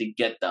going to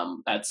get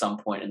them at some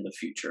point in the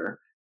future.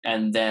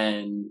 And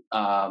then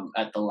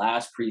at the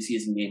last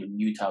preseason game in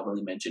Utah,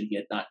 Willie mentioned he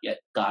had not yet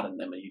gotten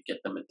them and he'd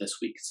get them at this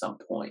week at some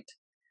point.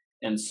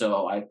 And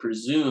so I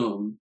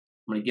presume,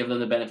 I'm going to give them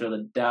the benefit of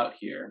the doubt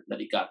here, that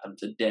he got them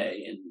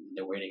today and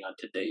they're waiting on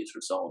today's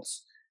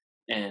results.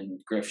 And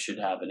Griff should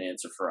have an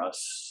answer for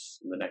us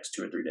in the next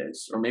 2 or 3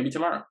 days, or maybe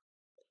tomorrow.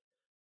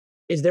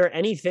 Is there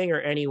anything or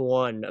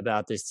anyone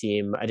about this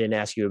team I didn't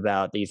ask you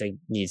about that you think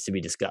needs to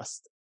be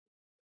discussed?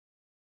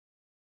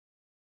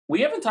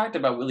 We haven't talked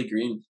about Willie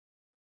Green.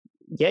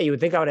 Yeah, you would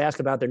think I would ask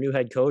about their new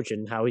head coach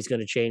and how he's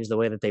going to change the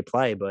way that they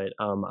play, but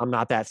I'm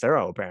not that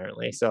thorough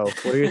apparently. So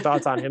what are your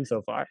thoughts on him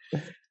so far?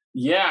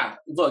 Yeah,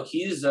 look,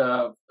 he's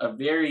a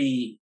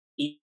very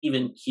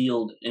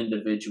even-keeled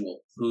individual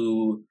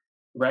who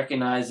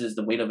recognizes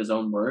the weight of his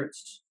own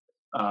words.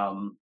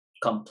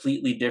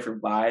 Completely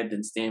different vibe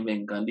than Stan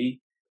Van Gundy.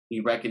 He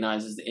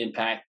recognizes the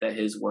impact that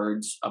his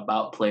words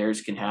about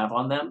players can have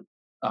on them,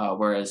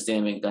 whereas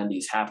Stan Van Gundy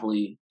is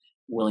happily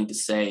willing to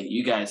say,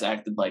 you guys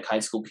acted like high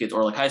school kids,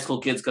 or like high school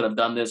kids could have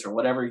done this, or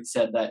whatever he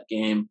said that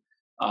game.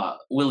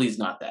 Willie's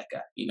not that guy.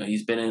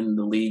 He's been in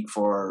the league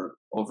for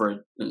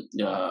over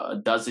a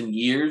dozen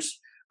years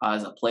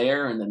as a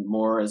player, and then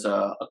more as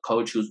a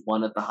coach who's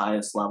won at the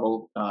highest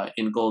level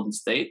in Golden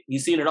State.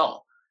 He's seen it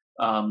all.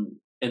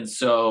 And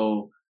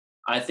so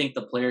I think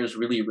the players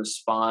really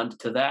respond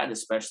to that,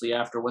 especially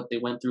after what they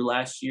went through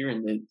last year,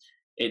 and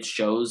it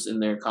shows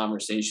in their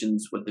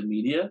conversations with the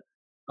media.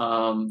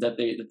 That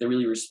they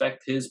really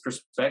respect his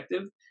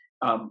perspective.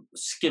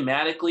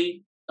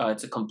 Schematically,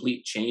 it's a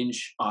complete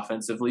change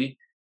offensively.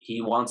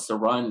 He wants to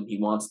run, he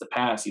wants to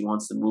pass, he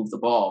wants to move the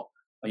ball,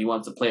 he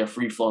wants to play a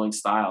free-flowing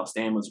style.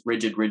 Stan was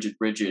rigid.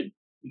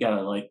 You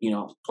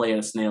gotta play at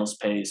a snail's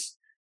pace,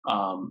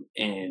 and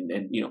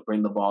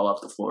bring the ball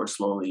up the floor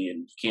slowly.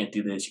 And you can't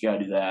do this, you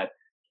gotta do that.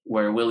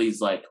 Where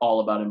Willie's like all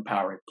about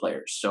empowering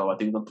players. So I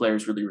think the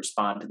players really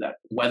respond to that.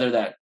 Whether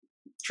that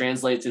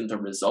translates into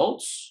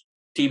results,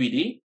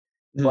 TBD,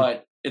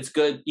 but it's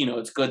good.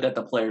 It's good that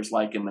the players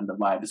like him, and the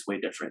vibe is way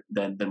different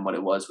than what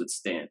it was with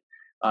Stan.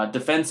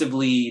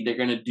 Defensively, they're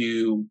going to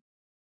do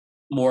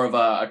more of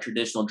a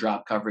traditional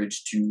drop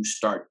coverage to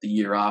start the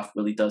year off.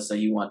 Willie does say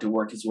he wants to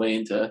work his way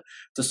into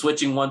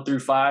switching 1 through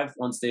 5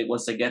 once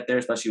they get there,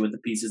 especially with the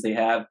pieces they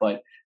have.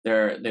 But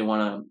they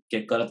want to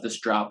get good at this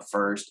drop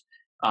first.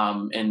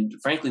 And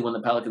frankly, when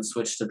the Pelicans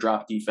switched to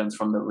drop defense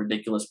from the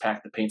ridiculous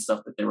pack the paint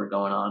stuff that they were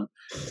going on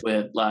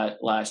with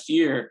last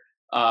year,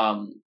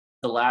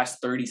 the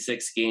last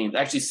 36 games,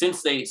 actually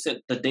since the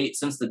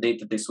date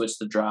that they switched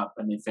to drop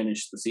and they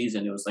finished the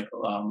season, it was like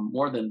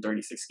more than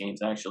 36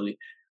 games actually.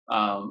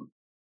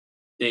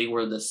 They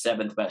were the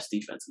 7th best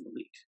defense in the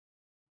league.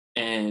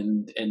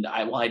 And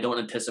I don't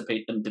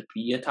anticipate them to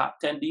be a top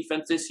 10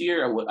 defense this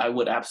year. I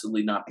would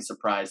absolutely not be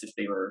surprised if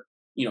they were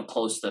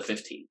close to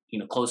 15,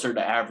 closer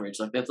to average.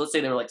 Like let's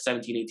say they were like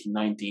 17, 18,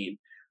 19.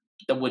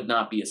 That would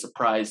not be a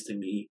surprise to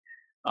me,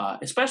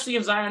 especially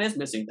if Zion is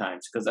missing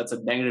times, because that's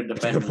a negative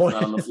defender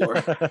not on the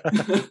floor.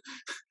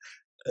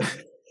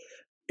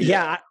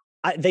 Yeah,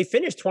 they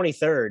finished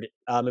 23rd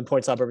in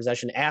points per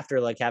possession after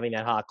having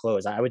that hot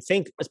close. I would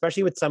think,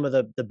 especially with some of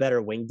the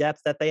better wing depth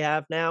that they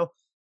have now,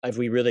 if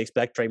we really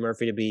expect Trey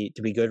Murphy to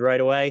be good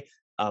right away,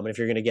 and if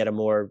you're going to get a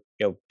more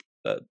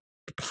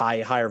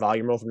higher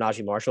volume role from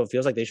Najee Marshall, it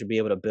feels like they should be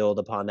able to build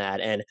upon that.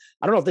 And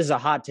I don't know if this is a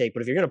hot take,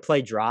 but if you're going to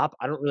play drop,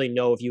 I don't really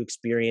know if you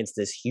experience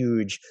this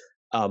huge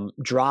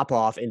drop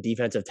off in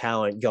defensive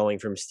talent going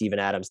from Steven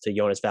Adams to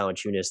Jonas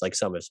Valanciunas, like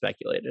some have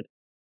speculated.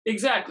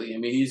 Exactly. I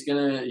mean, he's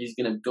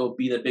gonna go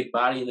be the big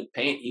body in the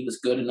paint. He was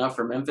good enough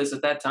for Memphis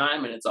at that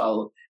time, and it's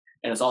all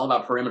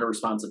about perimeter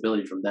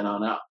responsibility from then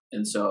on out.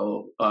 And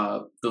so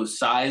those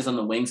size on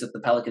the wings that the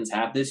Pelicans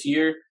have this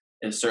year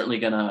is certainly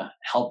gonna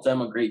help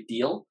them a great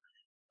deal.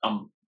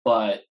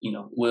 But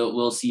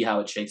we'll see how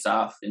it shakes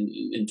off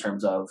in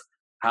terms of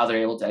how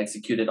they're able to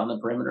execute it on the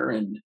perimeter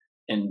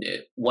and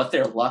what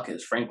their luck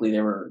is. Frankly,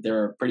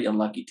 they're a pretty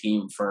unlucky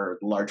team for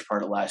a large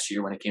part of last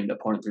year when it came to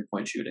point and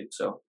 3-point shooting.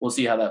 So we'll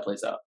see how that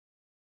plays out.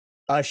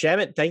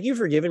 Shamit, thank you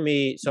for giving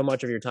me so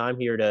much of your time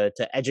here to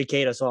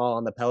educate us all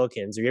on the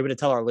Pelicans. Are you able to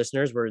tell our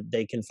listeners where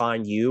they can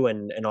find you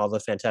and all the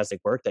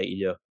fantastic work that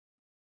you do?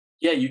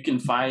 Yeah, you can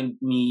find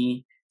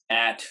me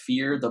at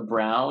Fear the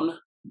Brown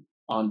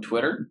on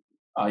Twitter.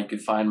 You can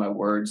find my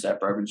words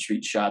at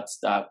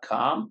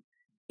BourbonStreetShots.com.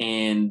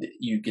 And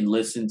you can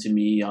listen to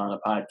me on a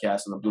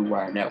podcast on the Blue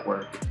Wire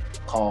Network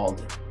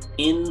called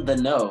In the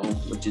Know,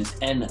 which is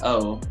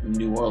N-O,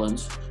 New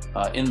Orleans,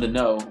 In the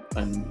Know,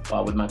 and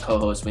with my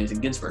co-host Mason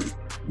Ginsberg.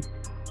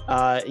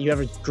 You have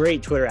a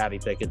great Twitter Abby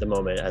pick at the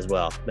moment as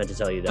well. Meant to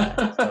tell you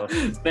that. So.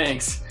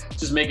 Thanks.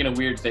 Just making a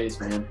weird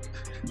face, man.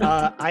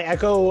 I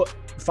echo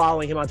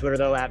following him on Twitter,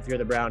 though, at Fear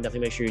the Brown.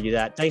 Definitely make sure you do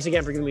that. Thanks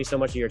again for giving me so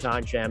much of your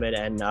time, Shamit.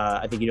 And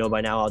I think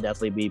by now I'll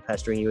definitely be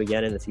pestering you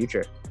again in the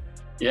future.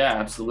 Yeah,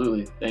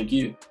 absolutely. Thank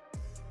you.